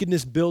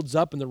 Wickedness builds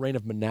up in the reign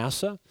of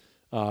Manasseh,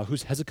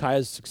 who's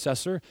Hezekiah's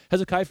successor.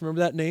 Hezekiah, if you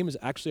remember that name, is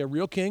actually a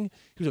real king.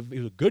 He was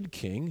a good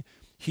king.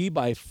 He,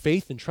 by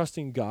faith and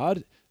trusting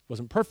God,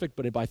 wasn't perfect,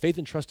 but by faith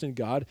and trust in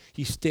God,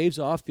 he staves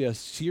off the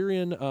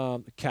Assyrian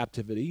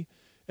captivity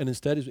and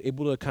instead is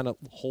able to kind of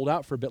hold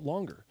out for a bit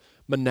longer.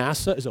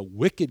 Manasseh is a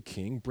wicked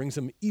king, brings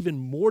him even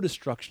more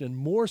destruction and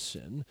more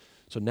sin.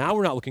 So now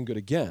we're not looking good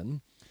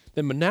again.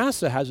 Then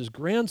Manasseh has his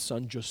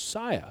grandson,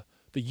 Josiah,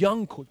 the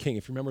young king,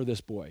 if you remember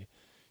this boy.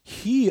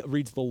 He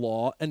reads the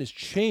law and is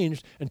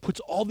changed and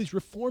puts all these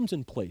reforms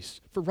in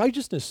place for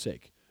righteousness'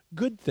 sake,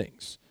 good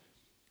things.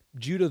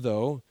 Judah,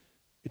 though,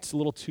 it's a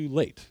little too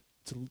late.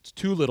 It's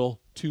too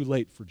little, too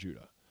late for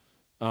Judah.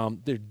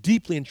 They're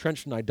deeply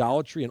entrenched in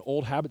idolatry, and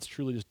old habits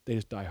they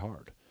just die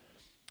hard.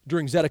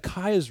 During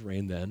Zedekiah's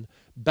reign, then,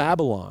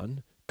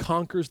 Babylon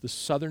conquers the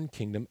southern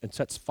kingdom and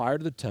sets fire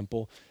to the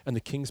temple and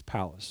the king's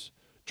palace.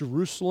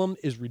 Jerusalem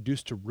is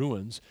reduced to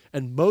ruins,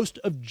 and most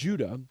of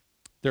Judah,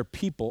 their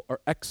people,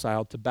 are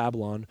exiled to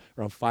Babylon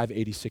around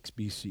 586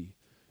 BC.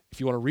 If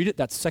you want to read it,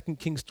 that's 2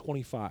 Kings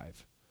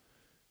 25.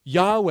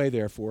 Yahweh,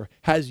 therefore,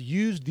 has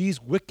used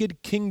these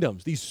wicked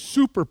kingdoms, these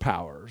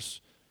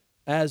superpowers,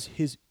 as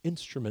his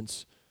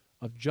instruments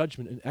of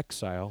judgment and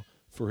exile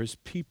for his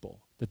people,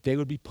 that they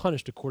would be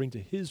punished according to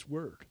his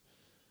word.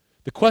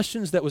 The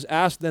questions that was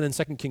asked then in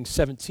 2 Kings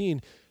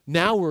 17,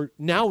 now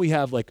we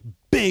have like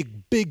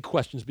big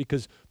questions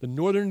because the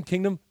northern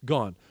kingdom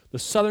gone, the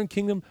southern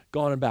kingdom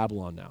gone in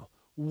Babylon now.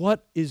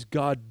 What is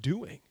God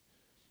doing?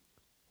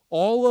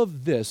 All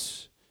of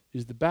this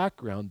is the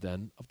background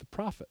then of the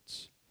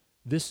prophets.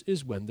 This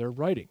is when they're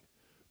writing.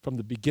 From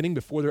the beginning,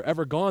 before they're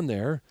ever gone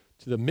there,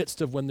 to the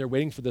midst of when they're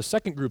waiting for the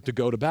second group to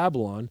go to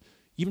Babylon,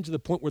 even to the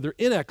point where they're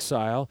in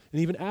exile,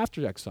 and even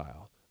after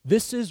exile.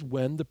 This is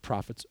when the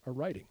prophets are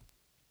writing.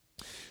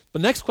 The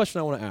next question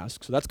I want to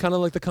ask, so that's kind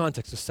of like the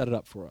context to set it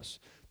up for us.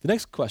 The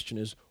next question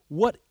is,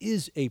 what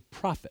is a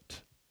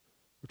prophet?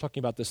 We're talking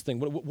about this thing.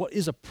 What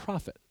is a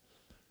prophet?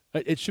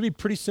 It should be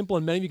pretty simple,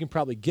 and many of you can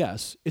probably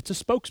guess. It's a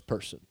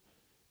spokesperson.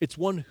 It's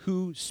one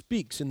who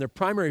speaks, and their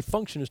primary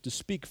function is to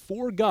speak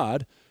for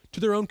God to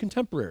their own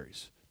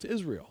contemporaries, to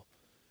Israel.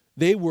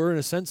 They were, in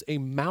a sense, a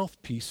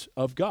mouthpiece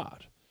of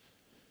God.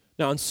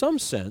 Now, in some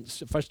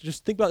sense, if I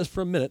just think about this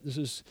for a minute,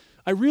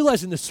 I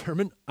realize in this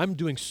sermon, I'm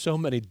doing so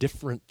many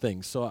different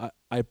things, so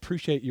I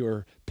appreciate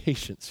your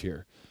patience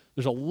here.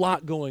 There's a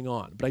lot going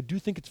on, but I do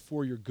think it's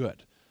for your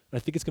good, and I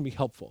think it's going to be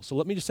helpful. So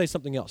let me just say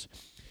something else.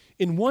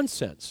 In one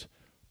sense,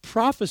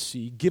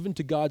 prophecy given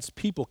to God's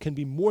people can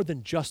be more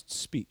than just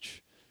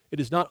speech. It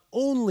is not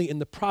only in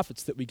the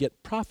prophets that we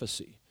get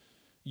prophecy.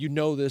 You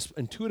know this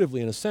intuitively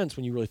in a sense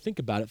when you really think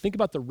about it. Think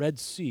about the Red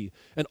Sea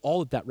and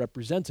all that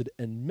represented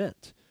and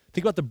meant.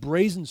 Think about the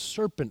brazen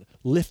serpent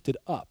lifted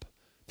up.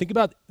 Think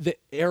about the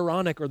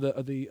Aaronic or the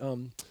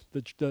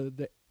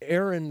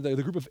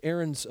group of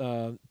Aaron's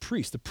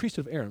priests, the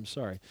priesthood of Aaron,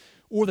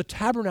 or the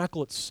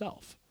tabernacle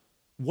itself.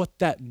 What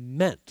that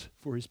meant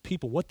for his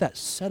people, what that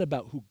said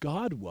about who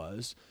God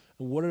was,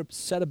 and what it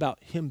said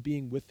about him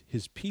being with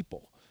his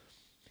people.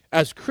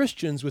 As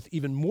Christians with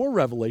even more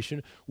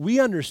revelation, we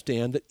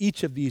understand that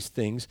each of these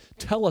things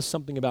tell us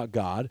something about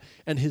God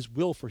and his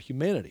will for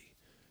humanity.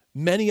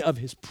 Many of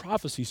his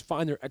prophecies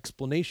find their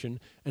explanation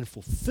and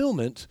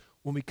fulfillment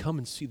when we come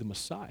and see the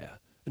Messiah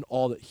and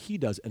all that he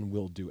does and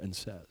will do and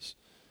says.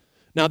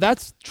 Now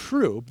that's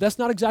true, but that's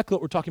not exactly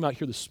what we're talking about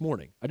here this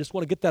morning. I just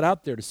want to get that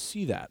out there to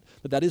see that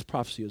is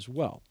prophecy as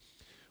well.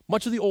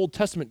 Much of the Old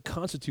Testament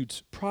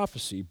constitutes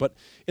prophecy, but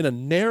in a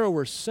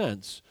narrower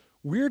sense,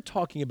 we're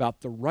talking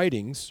about the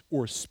writings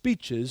or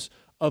speeches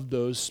of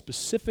those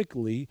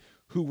specifically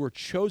who were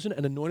chosen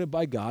and anointed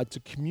by God to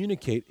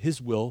communicate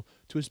his will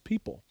to his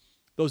people,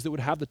 those that would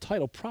have the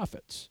title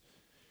prophets.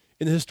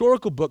 In the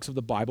historical books of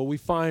the Bible, we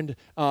find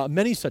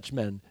many such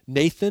men,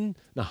 Nathan,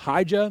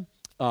 Ahijah,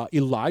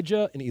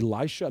 Elijah, and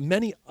Elisha,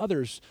 many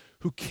others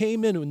who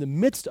came in the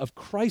midst of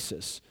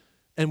crisis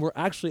and we're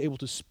actually able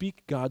to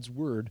speak God's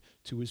word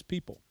to his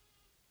people.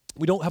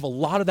 We don't have a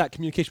lot of that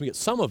communication. We get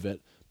some of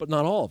it, but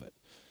not all of it.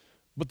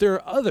 But there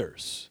are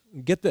others,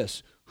 get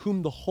this,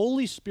 whom the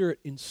Holy Spirit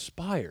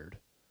inspired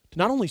to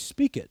not only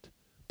speak it,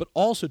 but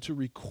also to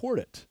record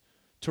it,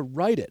 to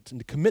write it, and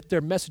to commit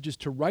their messages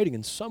to writing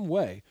in some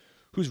way,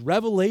 whose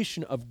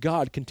revelation of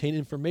God contained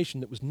information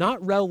that was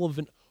not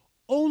relevant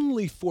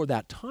only for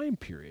that time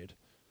period,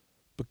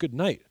 but good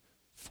night,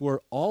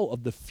 for all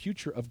of the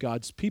future of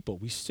God's people.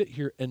 We sit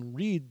here and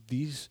read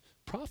these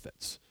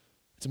prophets.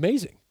 It's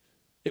amazing.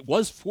 It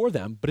was for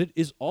them, but it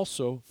is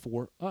also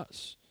for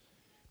us.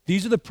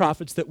 These are the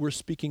prophets that we're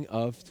speaking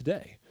of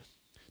today.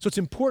 So it's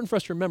important for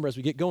us to remember as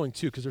we get going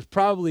too, because there's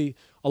probably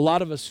a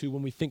lot of us who,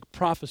 when we think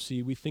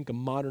prophecy, we think a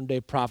modern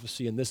day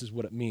prophecy and this is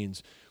what it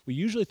means. We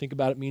usually think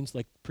about it means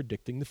like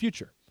predicting the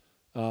future.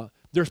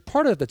 There's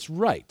part of it that's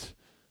right.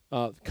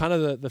 Kind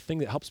of the thing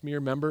that helps me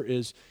remember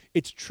is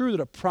it's true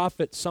that a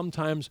prophet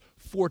sometimes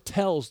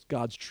foretells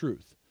God's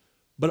truth,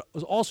 but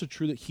it's also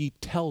true that he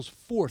tells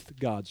forth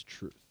God's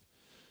truth.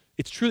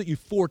 It's true that you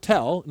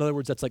foretell, in other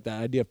words, that's like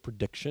that idea of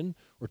prediction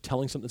or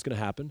telling something that's going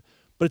to happen,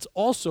 but it's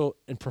also,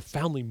 and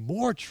profoundly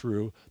more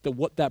true, that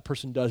what that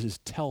person does is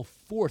tell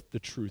forth the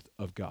truth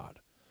of God.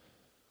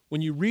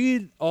 When you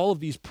read all of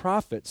these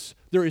prophets,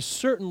 there is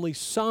certainly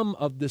some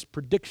of this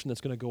prediction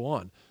that's going to go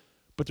on,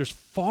 but there's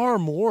far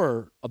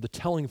more of the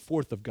telling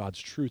forth of God's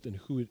truth and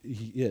who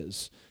he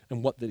is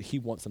and what that he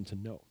wants them to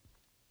know.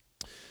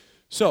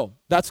 So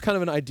that's kind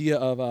of an idea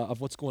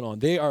of what's going on.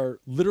 They are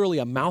literally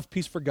a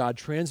mouthpiece for God,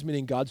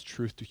 transmitting God's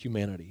truth to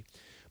humanity.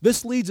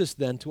 This leads us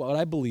then to what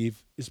I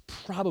believe is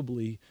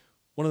probably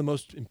one of the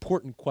most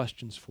important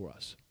questions for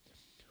us.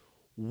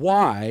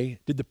 Why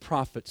did the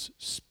prophets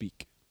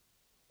speak?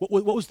 What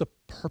was the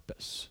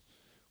purpose?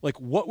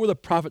 Like, what were the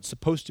prophets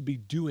supposed to be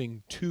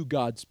doing to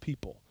God's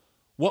people?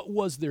 What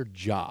was their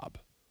job?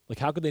 Like,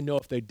 how could they know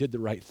if they did the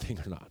right thing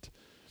or not?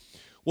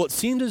 Well, it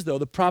seemed as though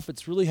the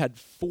prophets really had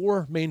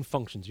four main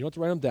functions. You don't have to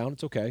write them down,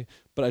 it's okay,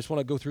 but I just want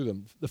to go through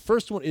them. The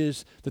first one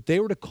is that they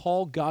were to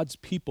call God's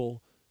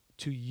people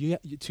to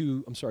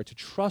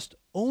trust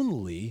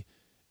only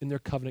in their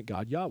covenant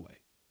God, Yahweh.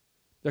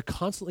 They're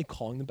constantly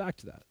calling them back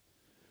to that.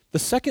 The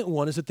second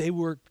one is that they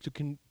were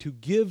to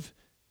give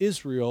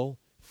Israel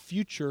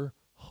future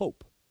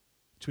hope,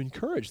 to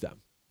encourage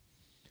them.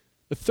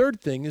 The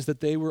third thing is that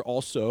they were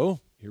also,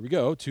 here we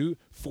go, to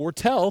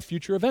foretell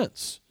future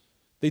events.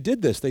 They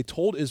did this. They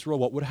told Israel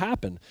what would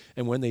happen.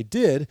 And when they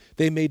did,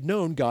 they made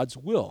known God's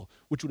will,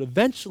 which would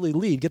eventually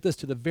lead, get this,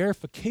 to the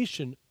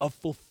verification of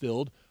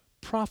fulfilled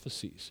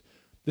prophecies.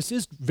 This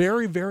is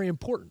very, very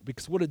important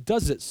because what it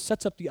does is it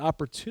sets up the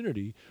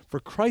opportunity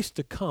for Christ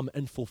to come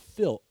and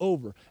fulfill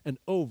over and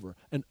over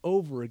and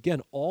over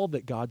again all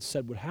that God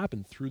said would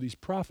happen through these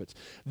prophets.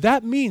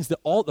 That means that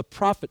all the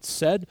prophets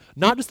said,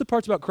 not just the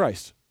parts about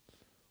Christ,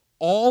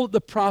 all the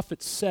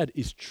prophets said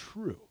is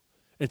true.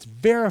 It's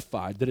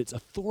verified that it's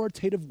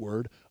authoritative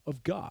word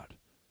of God.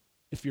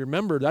 If you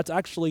remember, that's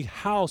actually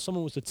how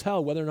someone was to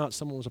tell whether or not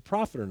someone was a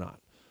prophet or not,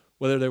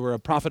 whether they were a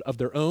prophet of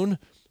their own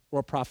or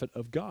a prophet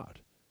of God.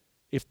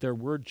 If their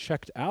word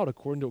checked out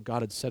according to what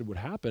God had said would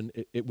happen,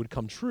 it would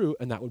come true,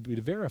 and that would be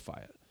to verify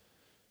it.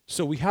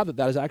 So we have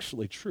that is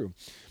actually true.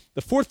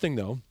 The fourth thing,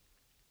 though,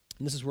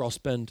 and this is where I'll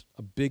spend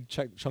a big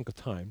chunk of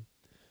time,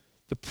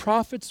 the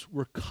prophets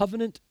were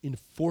covenant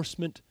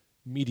enforcement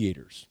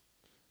mediators.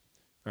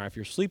 All right, if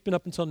you're sleeping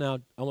up until now,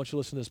 I want you to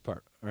listen to this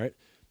part, all right?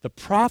 The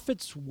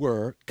prophets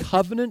were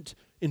covenant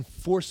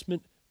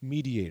enforcement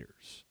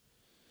mediators.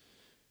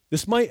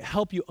 This might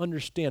help you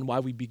understand why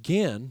we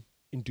began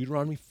in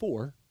Deuteronomy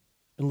 4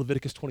 and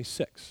Leviticus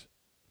 26.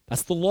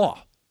 That's the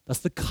law. That's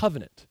the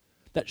covenant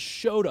that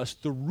showed us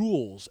the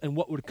rules and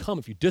what would come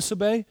if you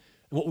disobey and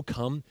what would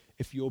come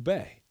if you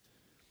obey.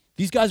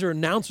 These guys are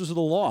announcers of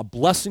the law,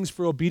 blessings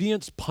for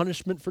obedience,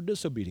 punishment for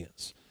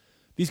disobedience.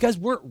 These guys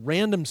weren't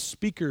random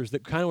speakers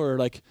that kind of were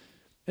like,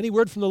 any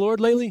word from the Lord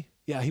lately?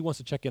 Yeah, he wants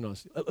to check in on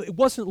us. It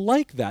wasn't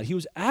like that. He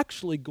was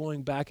actually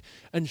going back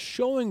and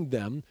showing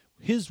them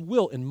his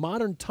will in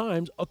modern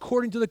times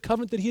according to the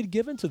covenant that he had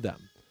given to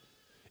them.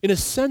 In a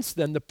sense,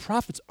 then, the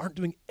prophets aren't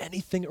doing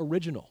anything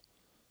original.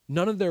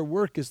 None of their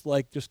work is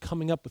like just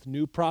coming up with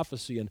new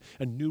prophecy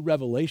and new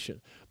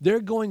revelation.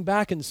 They're going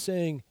back and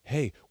saying,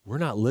 hey, we're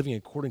not living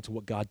according to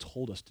what God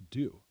told us to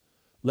do.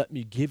 Let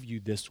me give you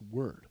this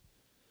word.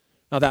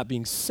 Now, that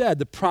being said,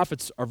 the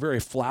prophets are very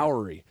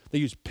flowery. They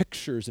use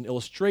pictures and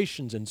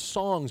illustrations and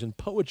songs and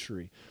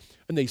poetry,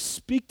 and they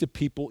speak to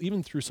people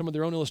even through some of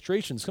their own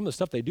illustrations. Some of the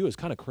stuff they do is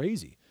kind of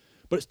crazy,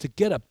 but it's to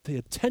get up the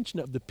attention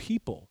of the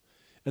people.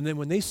 And then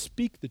when they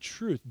speak the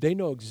truth, they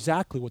know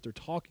exactly what they're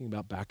talking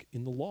about back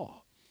in the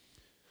law.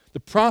 The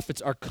prophets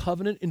are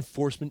covenant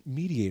enforcement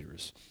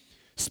mediators,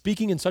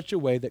 speaking in such a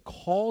way that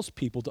calls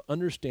people to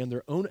understand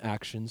their own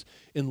actions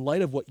in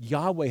light of what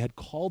Yahweh had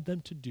called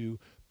them to do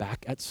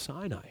back at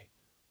Sinai,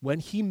 when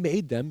he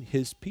made them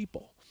his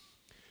people.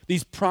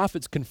 These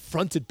prophets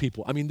confronted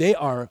people. I mean, they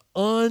are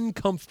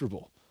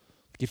uncomfortable.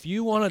 If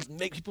you want to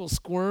make people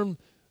squirm,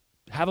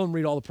 have them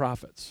read all the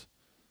prophets.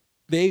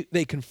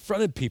 They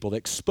confronted people. They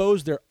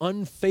exposed their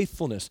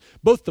unfaithfulness,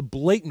 both the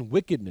blatant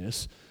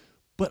wickedness,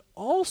 but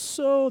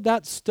also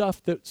that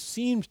stuff that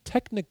seemed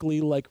technically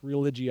like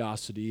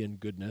religiosity and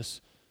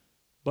goodness,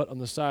 but on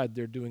the side,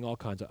 they're doing all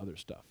kinds of other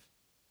stuff,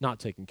 not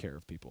taking care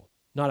of people,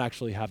 not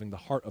actually having the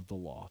heart of the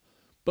law,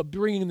 but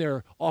bringing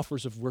their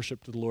offers of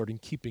worship to the Lord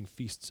and keeping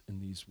feasts in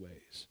these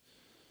ways.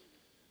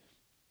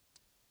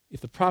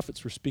 If the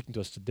prophets were speaking to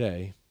us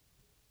today,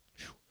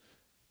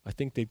 I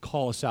think they'd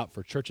call us out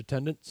for church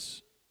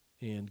attendance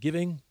and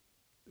giving.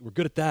 We're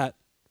good at that.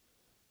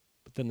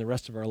 But then the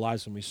rest of our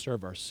lives, when we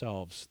serve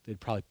ourselves, they'd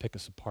probably pick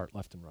us apart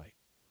left and right.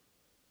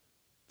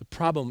 The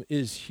problem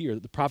is here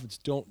that the prophets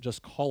don't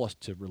just call us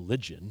to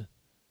religion.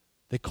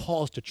 They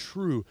call us to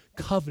true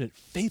covenant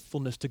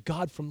faithfulness to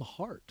God from the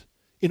heart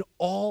in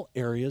all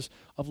areas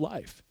of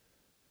life.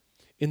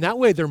 In that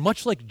way, they're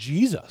much like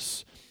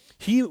Jesus.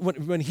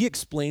 When he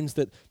explains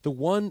that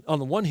on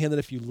the one hand, that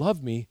if you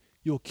love me,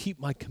 you'll keep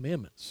my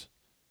commandments,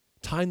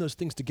 tying those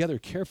things together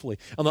carefully.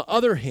 On the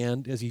other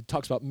hand, as he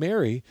talks about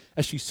Mary,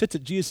 as she sits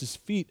at Jesus'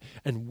 feet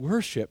and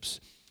worships,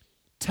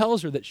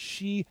 tells her that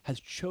she has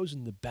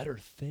chosen the better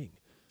thing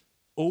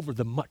over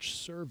the much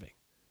serving,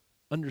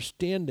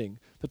 understanding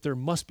that there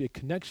must be a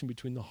connection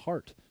between the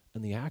heart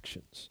and the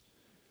actions.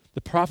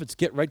 The prophets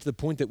get right to the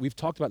point that we've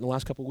talked about in the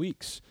last couple of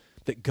weeks,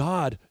 that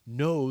God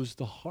knows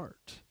the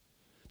heart,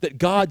 that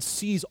God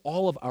sees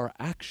all of our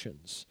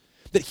actions,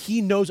 that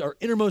he knows our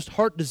innermost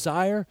heart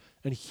desire,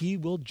 and he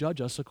will judge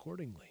us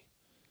accordingly.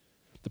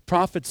 The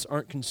prophets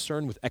aren't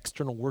concerned with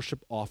external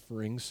worship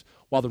offerings,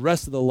 while the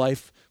rest of the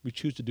life we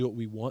choose to do what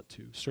we want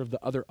to, serve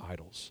the other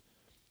idols,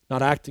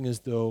 not acting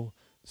as though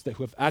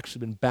who have actually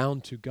been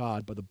bound to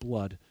God by the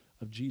blood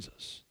of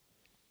Jesus.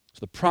 So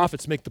the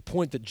prophets make the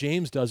point that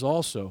James does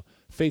also,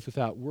 faith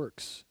without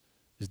works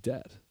is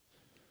dead.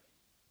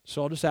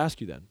 So I'll just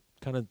ask you then,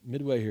 kind of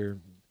midway here,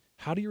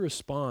 how do you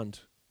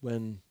respond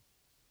when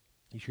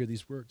you hear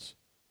these words?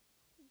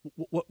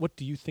 What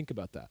do you think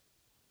about that?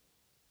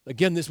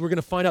 Again, we're going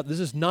to find out this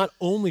is not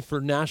only for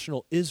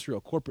national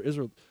Israel, corporate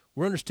Israel.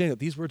 We're understanding that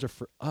these words are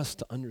for us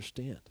to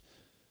understand.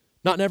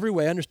 Not in every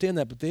way, I understand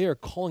that, but they are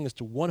calling us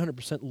to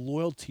 100%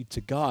 loyalty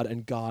to God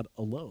and God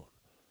alone.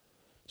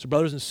 So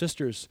brothers and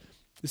sisters,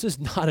 this is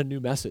not a new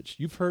message.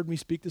 You've heard me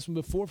speak this one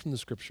before from the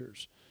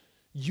scriptures.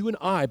 You and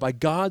I, by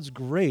God's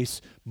grace,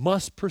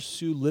 must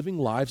pursue living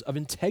lives of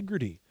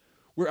integrity,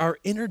 where our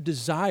inner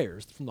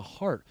desires from the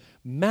heart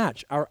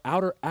match our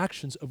outer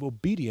actions of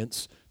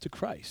obedience to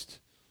Christ.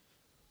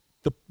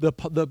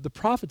 The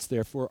prophets,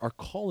 therefore, are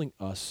calling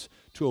us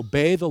to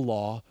obey the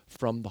law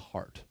from the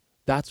heart.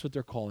 That's what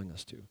they're calling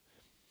us to.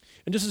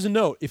 And just as a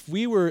note, if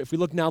we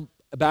look now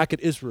back at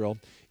Israel,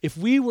 if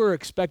we were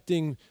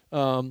expecting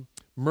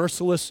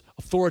merciless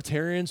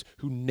authoritarians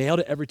who nailed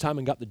it every time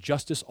and got the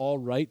justice all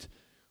right,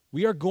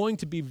 we are going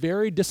to be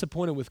very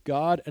disappointed with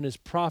God and his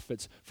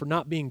prophets for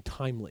not being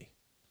timely.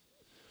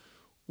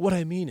 What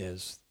I mean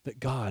is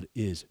that God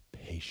is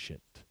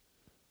patient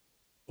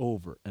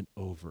over and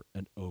over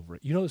and over.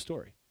 You know the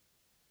story.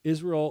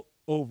 Israel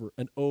over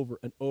and over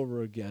and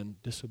over again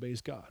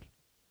disobeys God.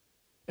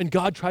 And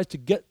God tries to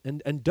get,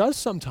 and does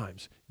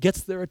sometimes,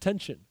 gets their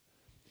attention.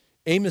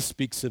 Amos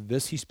speaks of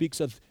this. He speaks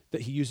of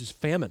that he uses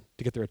famine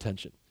to get their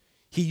attention.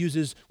 He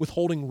uses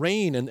withholding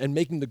rain and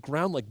making the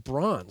ground like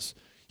bronze.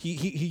 He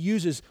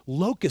uses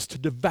locusts to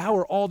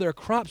devour all their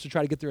crops to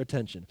try to get their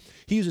attention.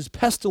 He uses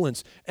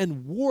pestilence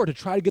and war to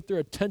try to get their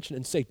attention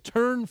and say,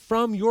 turn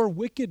from your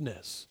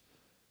wickedness.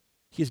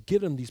 He has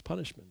given them these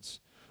punishments.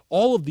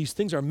 All of these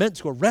things are meant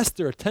to arrest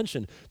their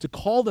attention, to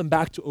call them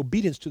back to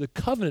obedience to the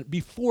covenant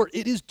before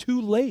it is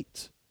too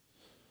late.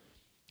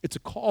 It's a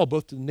call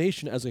both to the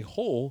nation as a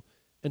whole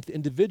and to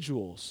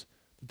individuals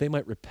that they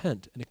might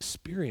repent and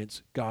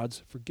experience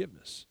God's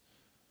forgiveness.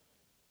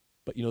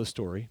 But you know the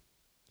story.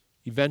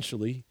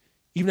 Eventually,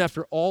 even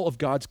after all of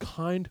God's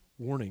kind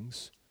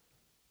warnings,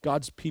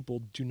 God's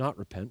people do not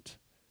repent.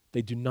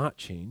 They do not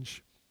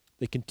change.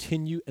 They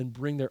continue and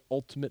bring their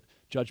ultimate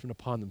judgment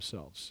upon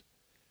themselves.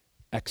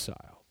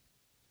 Exile.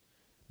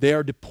 They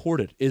are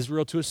deported,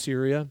 Israel to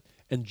Assyria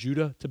and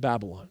Judah to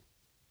Babylon.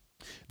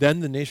 Then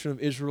the nation of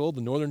Israel,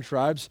 the northern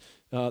tribes,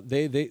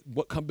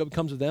 what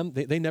becomes of them?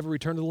 They never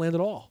return to the land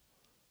at all.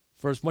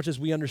 For as much as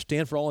we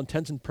understand, for all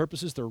intents and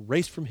purposes, they're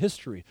erased from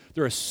history.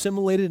 They're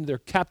assimilated into their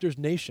captor's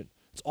nation.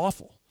 It's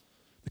awful.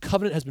 The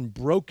covenant has been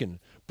broken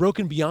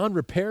beyond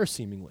repair,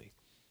 seemingly.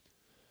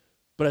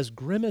 But as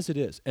grim as it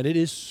is, and it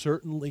is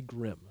certainly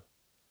grim,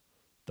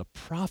 the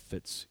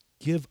prophets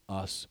give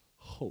us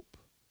hope.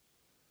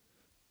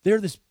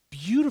 They're this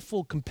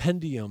beautiful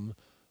compendium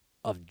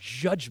of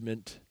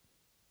judgment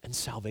and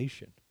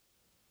salvation,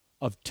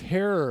 of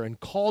terror and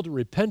call to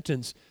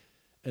repentance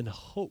and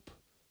hope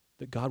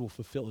that God will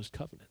fulfill his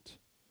covenant.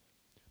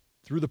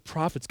 Through the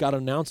prophets, God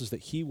announces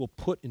that he will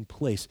put in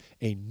place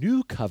a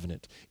new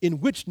covenant in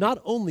which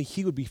not only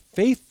he would be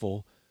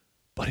faithful,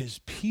 but his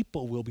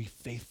people will be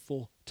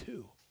faithful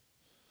too.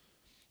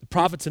 The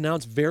prophets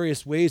announce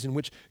various ways in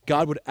which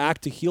God would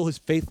act to heal his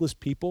faithless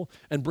people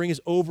and bring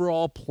his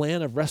overall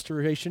plan of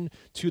restoration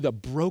to the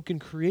broken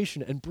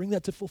creation and bring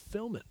that to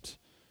fulfillment.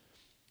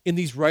 In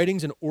these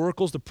writings and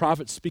oracles, the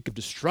prophets speak of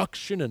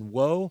destruction and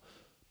woe,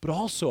 but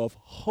also of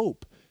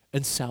hope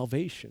and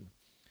salvation.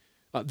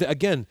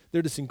 Again,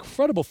 they're this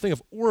incredible thing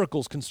of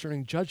oracles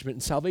concerning judgment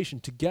and salvation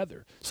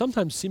together,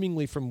 sometimes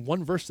seemingly from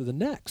one verse to the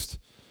next.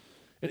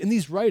 And in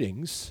these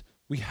writings,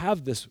 we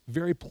have this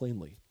very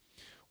plainly.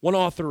 One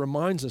author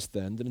reminds us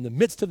then that in the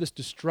midst of this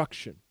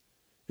destruction,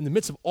 in the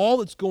midst of all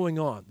that's going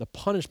on, the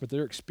punishment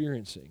they're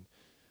experiencing,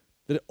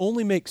 that it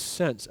only makes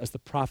sense as the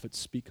prophets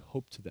speak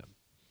hope to them.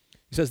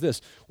 He says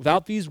this,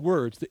 without these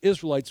words, the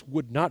Israelites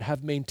would not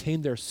have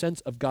maintained their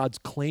sense of God's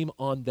claim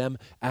on them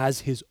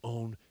as his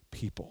own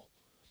people.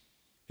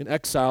 In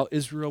exile,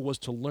 Israel was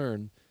to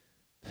learn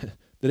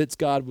that its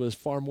God was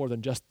far more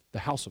than just the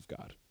house of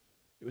God.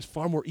 It was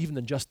far more even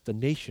than just the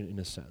nation in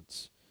a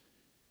sense.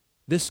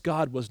 This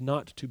God was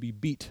not to be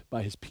beat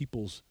by his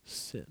people's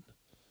sin.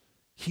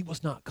 He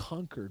was not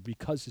conquered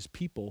because his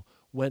people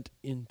went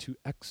into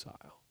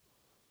exile.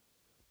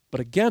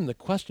 But again, the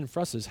question for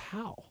us is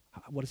how?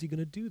 What is he going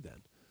to do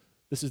then?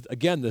 This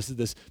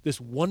is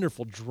this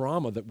wonderful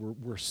drama that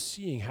we're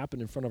seeing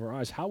happen in front of our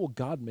eyes. How will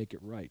God make it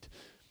right?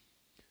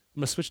 I'm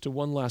going to switch to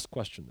one last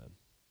question then.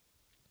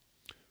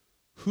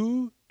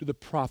 Who do the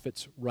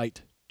prophets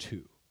write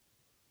to?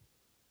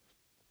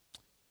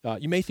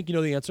 You may think you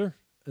know the answer,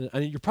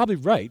 and you're probably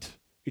right.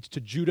 It's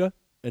to Judah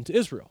and to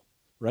Israel,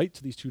 right?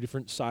 To these two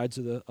different sides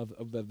of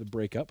the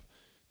breakup,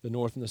 the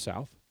north and the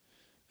south.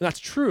 And that's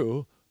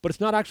true, but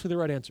it's not actually the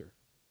right answer.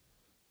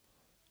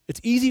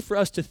 It's easy for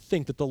us to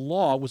think that the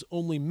law was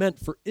only meant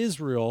for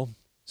Israel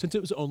since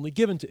it was only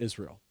given to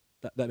Israel.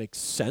 That makes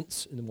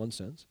sense in one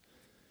sense.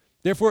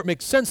 Therefore, it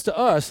makes sense to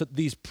us that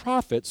these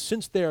prophets,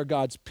 since they are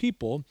God's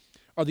people,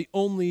 are the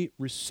only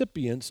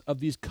recipients of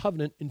these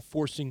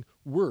covenant-enforcing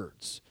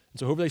words. And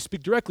so whoever they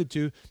speak directly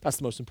to, that's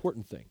the most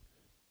important thing.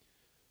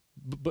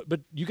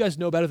 But you guys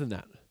know better than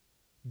that.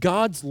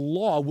 God's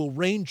law will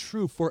reign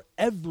true for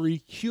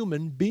every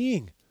human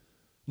being,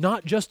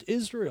 not just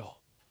Israel.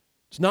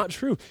 It's not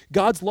true.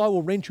 God's law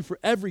will reign true for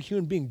every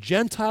human being,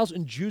 Gentiles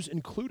and Jews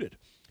included.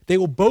 They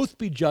will both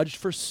be judged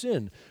for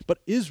sin, but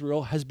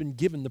Israel has been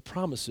given the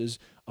promises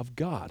of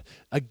God.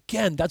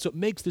 Again, that's what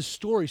makes this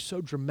story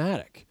so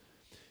dramatic.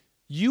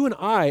 You and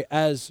I,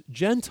 as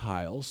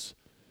Gentiles,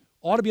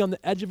 ought to be on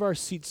the edge of our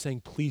seats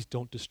saying, please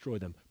don't destroy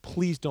them.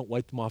 Please don't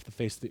wipe them off the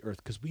face of the earth,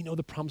 because we know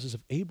the promises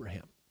of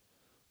Abraham.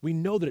 We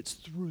know that it's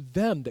through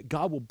them that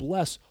God will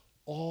bless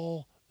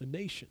all the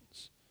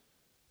nations.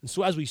 And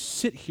so as we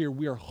sit here,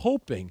 we are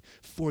hoping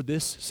for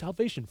this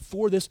salvation,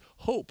 for this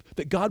hope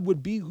that God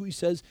would be who he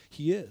says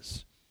he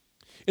is.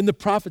 In the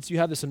prophets, you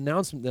have this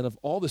announcement then of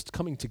all this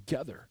coming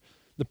together.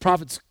 The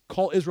prophets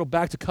call Israel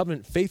back to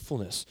covenant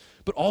faithfulness,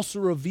 but also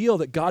reveal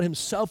that God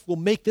himself will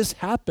make this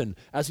happen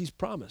as he's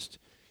promised.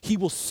 He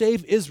will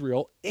save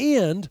Israel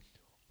and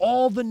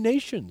all the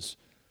nations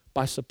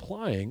by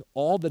supplying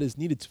all that is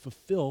needed to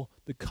fulfill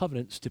the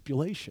covenant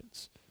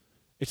stipulations.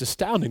 It's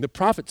astounding. The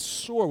prophets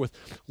soar with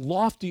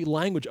lofty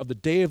language of the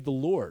day of the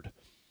Lord.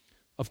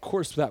 Of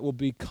course, that will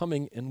be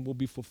coming and will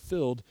be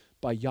fulfilled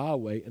by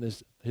Yahweh and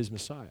his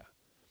Messiah.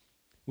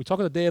 We talk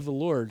about the day of the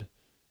Lord.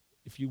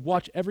 If you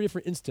watch every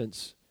different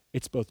instance,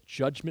 it's both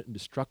judgment and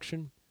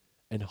destruction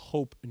and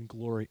hope and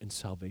glory and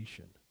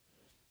salvation.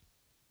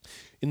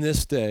 In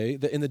this day,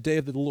 in the day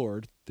of the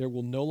Lord, there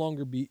will no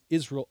longer be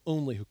Israel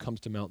only who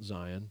comes to Mount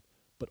Zion,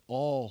 but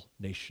all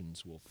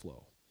nations will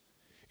flow.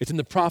 It's in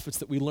the prophets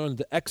that we learn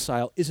that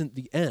exile isn't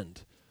the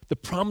end. The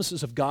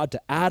promises of God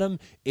to Adam,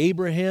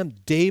 Abraham,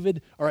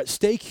 David are at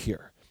stake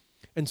here.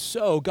 And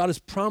so God has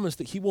promised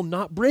that he will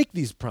not break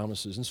these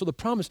promises. And so the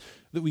promise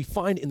that we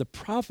find in the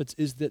prophets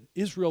is that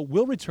Israel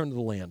will return to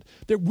the land.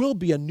 There will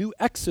be a new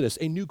exodus,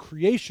 a new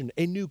creation,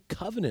 a new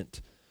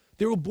covenant.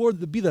 There will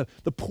be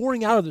the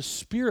pouring out of the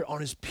Spirit on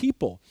his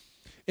people.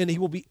 And he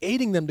will be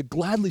aiding them to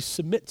gladly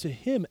submit to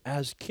him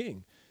as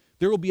king.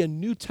 There will be a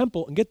new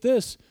temple. And get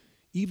this,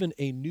 even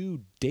a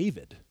new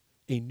David,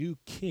 a new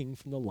king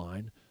from the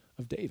line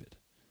of David.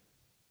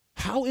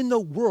 How in the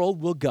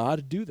world will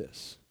God do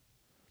this?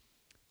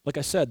 Like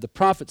I said, the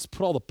prophets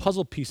put all the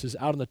puzzle pieces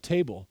out on the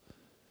table,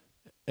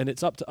 and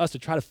it's up to us to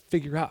try to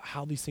figure out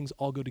how these things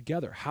all go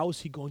together. How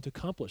is he going to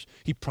accomplish?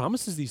 He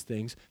promises these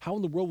things. How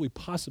in the world will we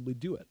possibly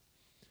do it?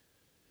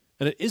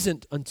 And it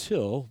isn't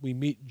until we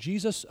meet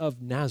Jesus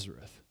of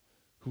Nazareth,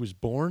 who was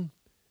born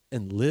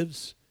and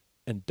lives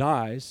and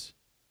dies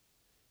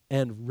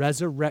and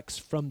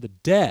resurrects from the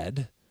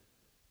dead,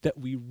 that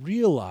we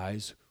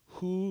realize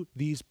who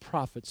these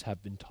prophets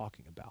have been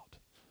talking about.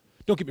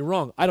 Don't get me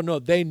wrong, I don't know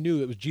if they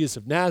knew it was Jesus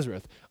of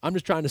Nazareth. I'm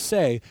just trying to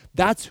say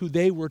that's who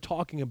they were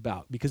talking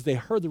about because they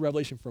heard the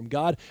revelation from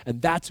God,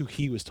 and that's who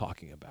he was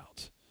talking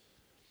about.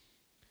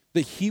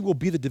 That he will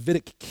be the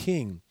Davidic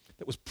king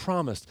that was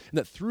promised, and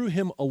that through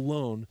him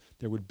alone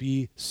there would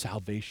be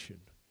salvation,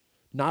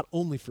 not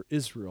only for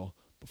Israel,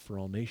 but for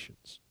all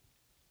nations.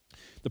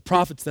 The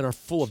prophets then are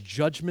full of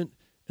judgment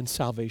and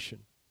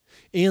salvation.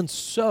 And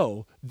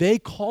so they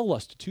call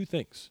us to two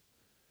things.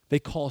 They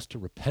call us to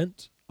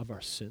repent of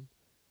our sin,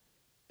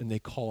 and they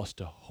call us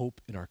to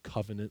hope in our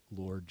covenant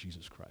Lord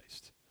Jesus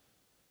Christ.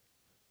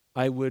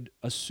 I would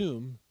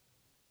assume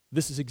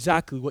this is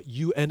exactly what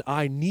you and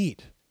I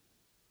need.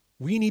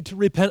 We need to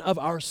repent of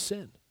our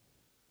sin.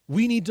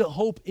 We need to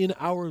hope in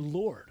our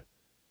Lord.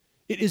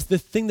 It is the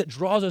thing that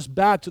draws us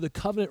back to the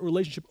covenant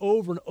relationship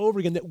over and over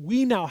again, that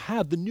we now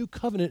have the new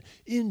covenant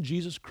in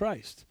Jesus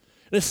Christ.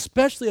 And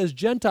especially as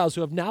Gentiles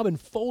who have now been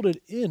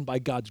folded in by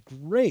God's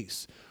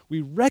grace,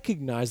 we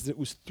recognize that it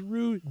was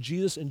through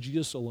Jesus and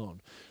Jesus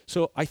alone.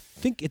 So I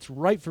think it's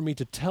right for me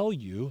to tell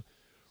you,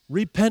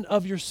 repent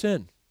of your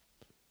sin.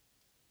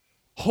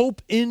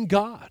 Hope in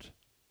God.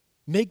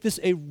 Make this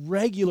a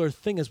regular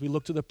thing as we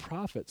look to the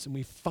prophets and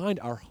we find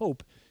our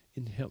hope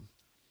in Him.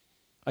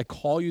 I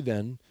call you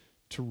then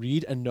to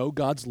read and know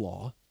God's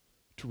law,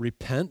 to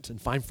repent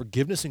and find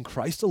forgiveness in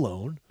Christ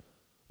alone,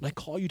 and I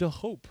call you to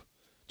hope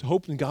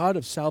in God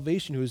of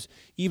salvation who is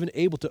even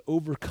able to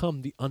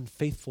overcome the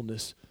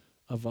unfaithfulness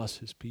of us,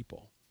 His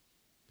people.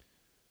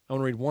 I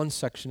want to read one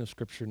section of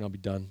Scripture and I'll be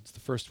done. It's the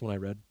first one I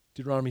read,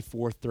 Deuteronomy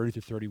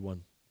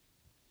 4:30-31.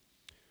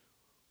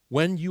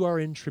 When you are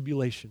in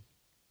tribulation,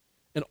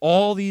 and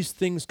all these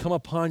things come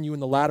upon you in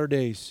the latter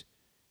days,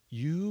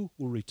 you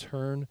will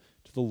return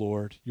to the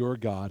Lord your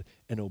God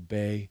and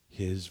obey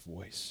His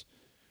voice.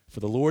 For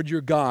the Lord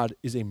your God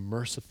is a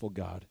merciful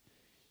God.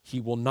 He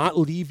will not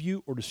leave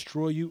you or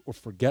destroy you or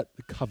forget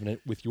the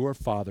covenant with your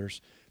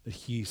fathers that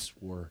He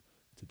swore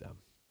to them.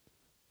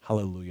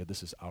 Hallelujah,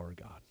 this is our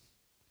God.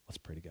 Let's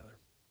pray together.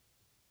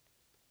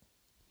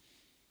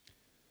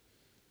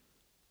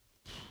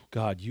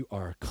 God, you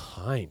are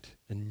kind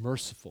and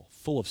merciful,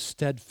 full of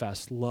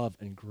steadfast love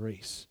and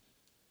grace.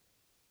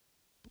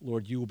 But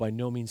Lord, you will by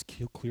no means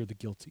clear the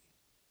guilty.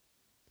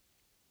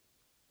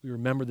 We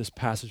remember this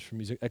passage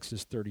from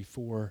Exodus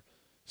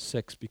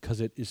 34:6 because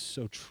it is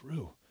so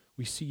true.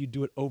 We see you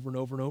do it over and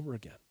over and over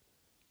again,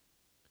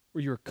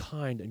 where you're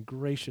kind and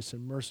gracious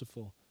and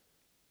merciful.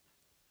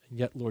 And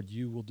yet, Lord,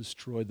 you will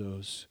destroy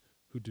those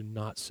who do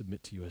not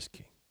submit to you as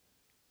King.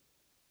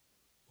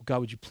 Oh God,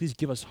 would you please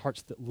give us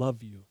hearts that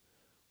love you?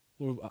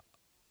 Lord,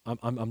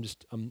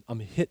 I'm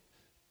hit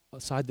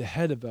aside the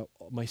head about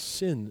my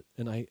sin,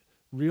 and I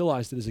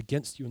realize that it is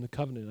against you in the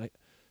covenant.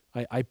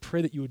 I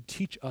pray that you would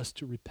teach us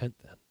to repent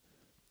then.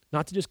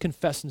 Not to just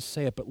confess and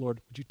say it, but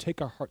Lord, would you take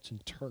our hearts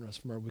and turn us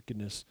from our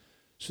wickedness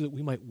so that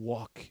we might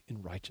walk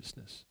in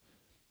righteousness.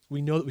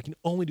 We know that we can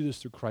only do this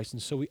through Christ,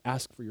 and so we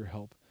ask for your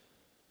help.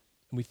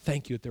 And we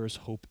thank you that there is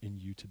hope in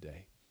you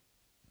today.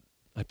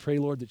 I pray,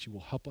 Lord, that you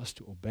will help us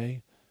to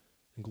obey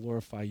and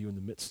glorify you in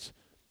the midst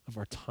of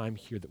our time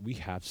here that we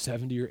have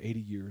 70 or 80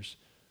 years.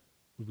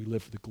 Would we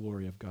live for the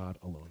glory of God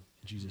alone?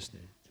 In Jesus'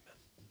 name.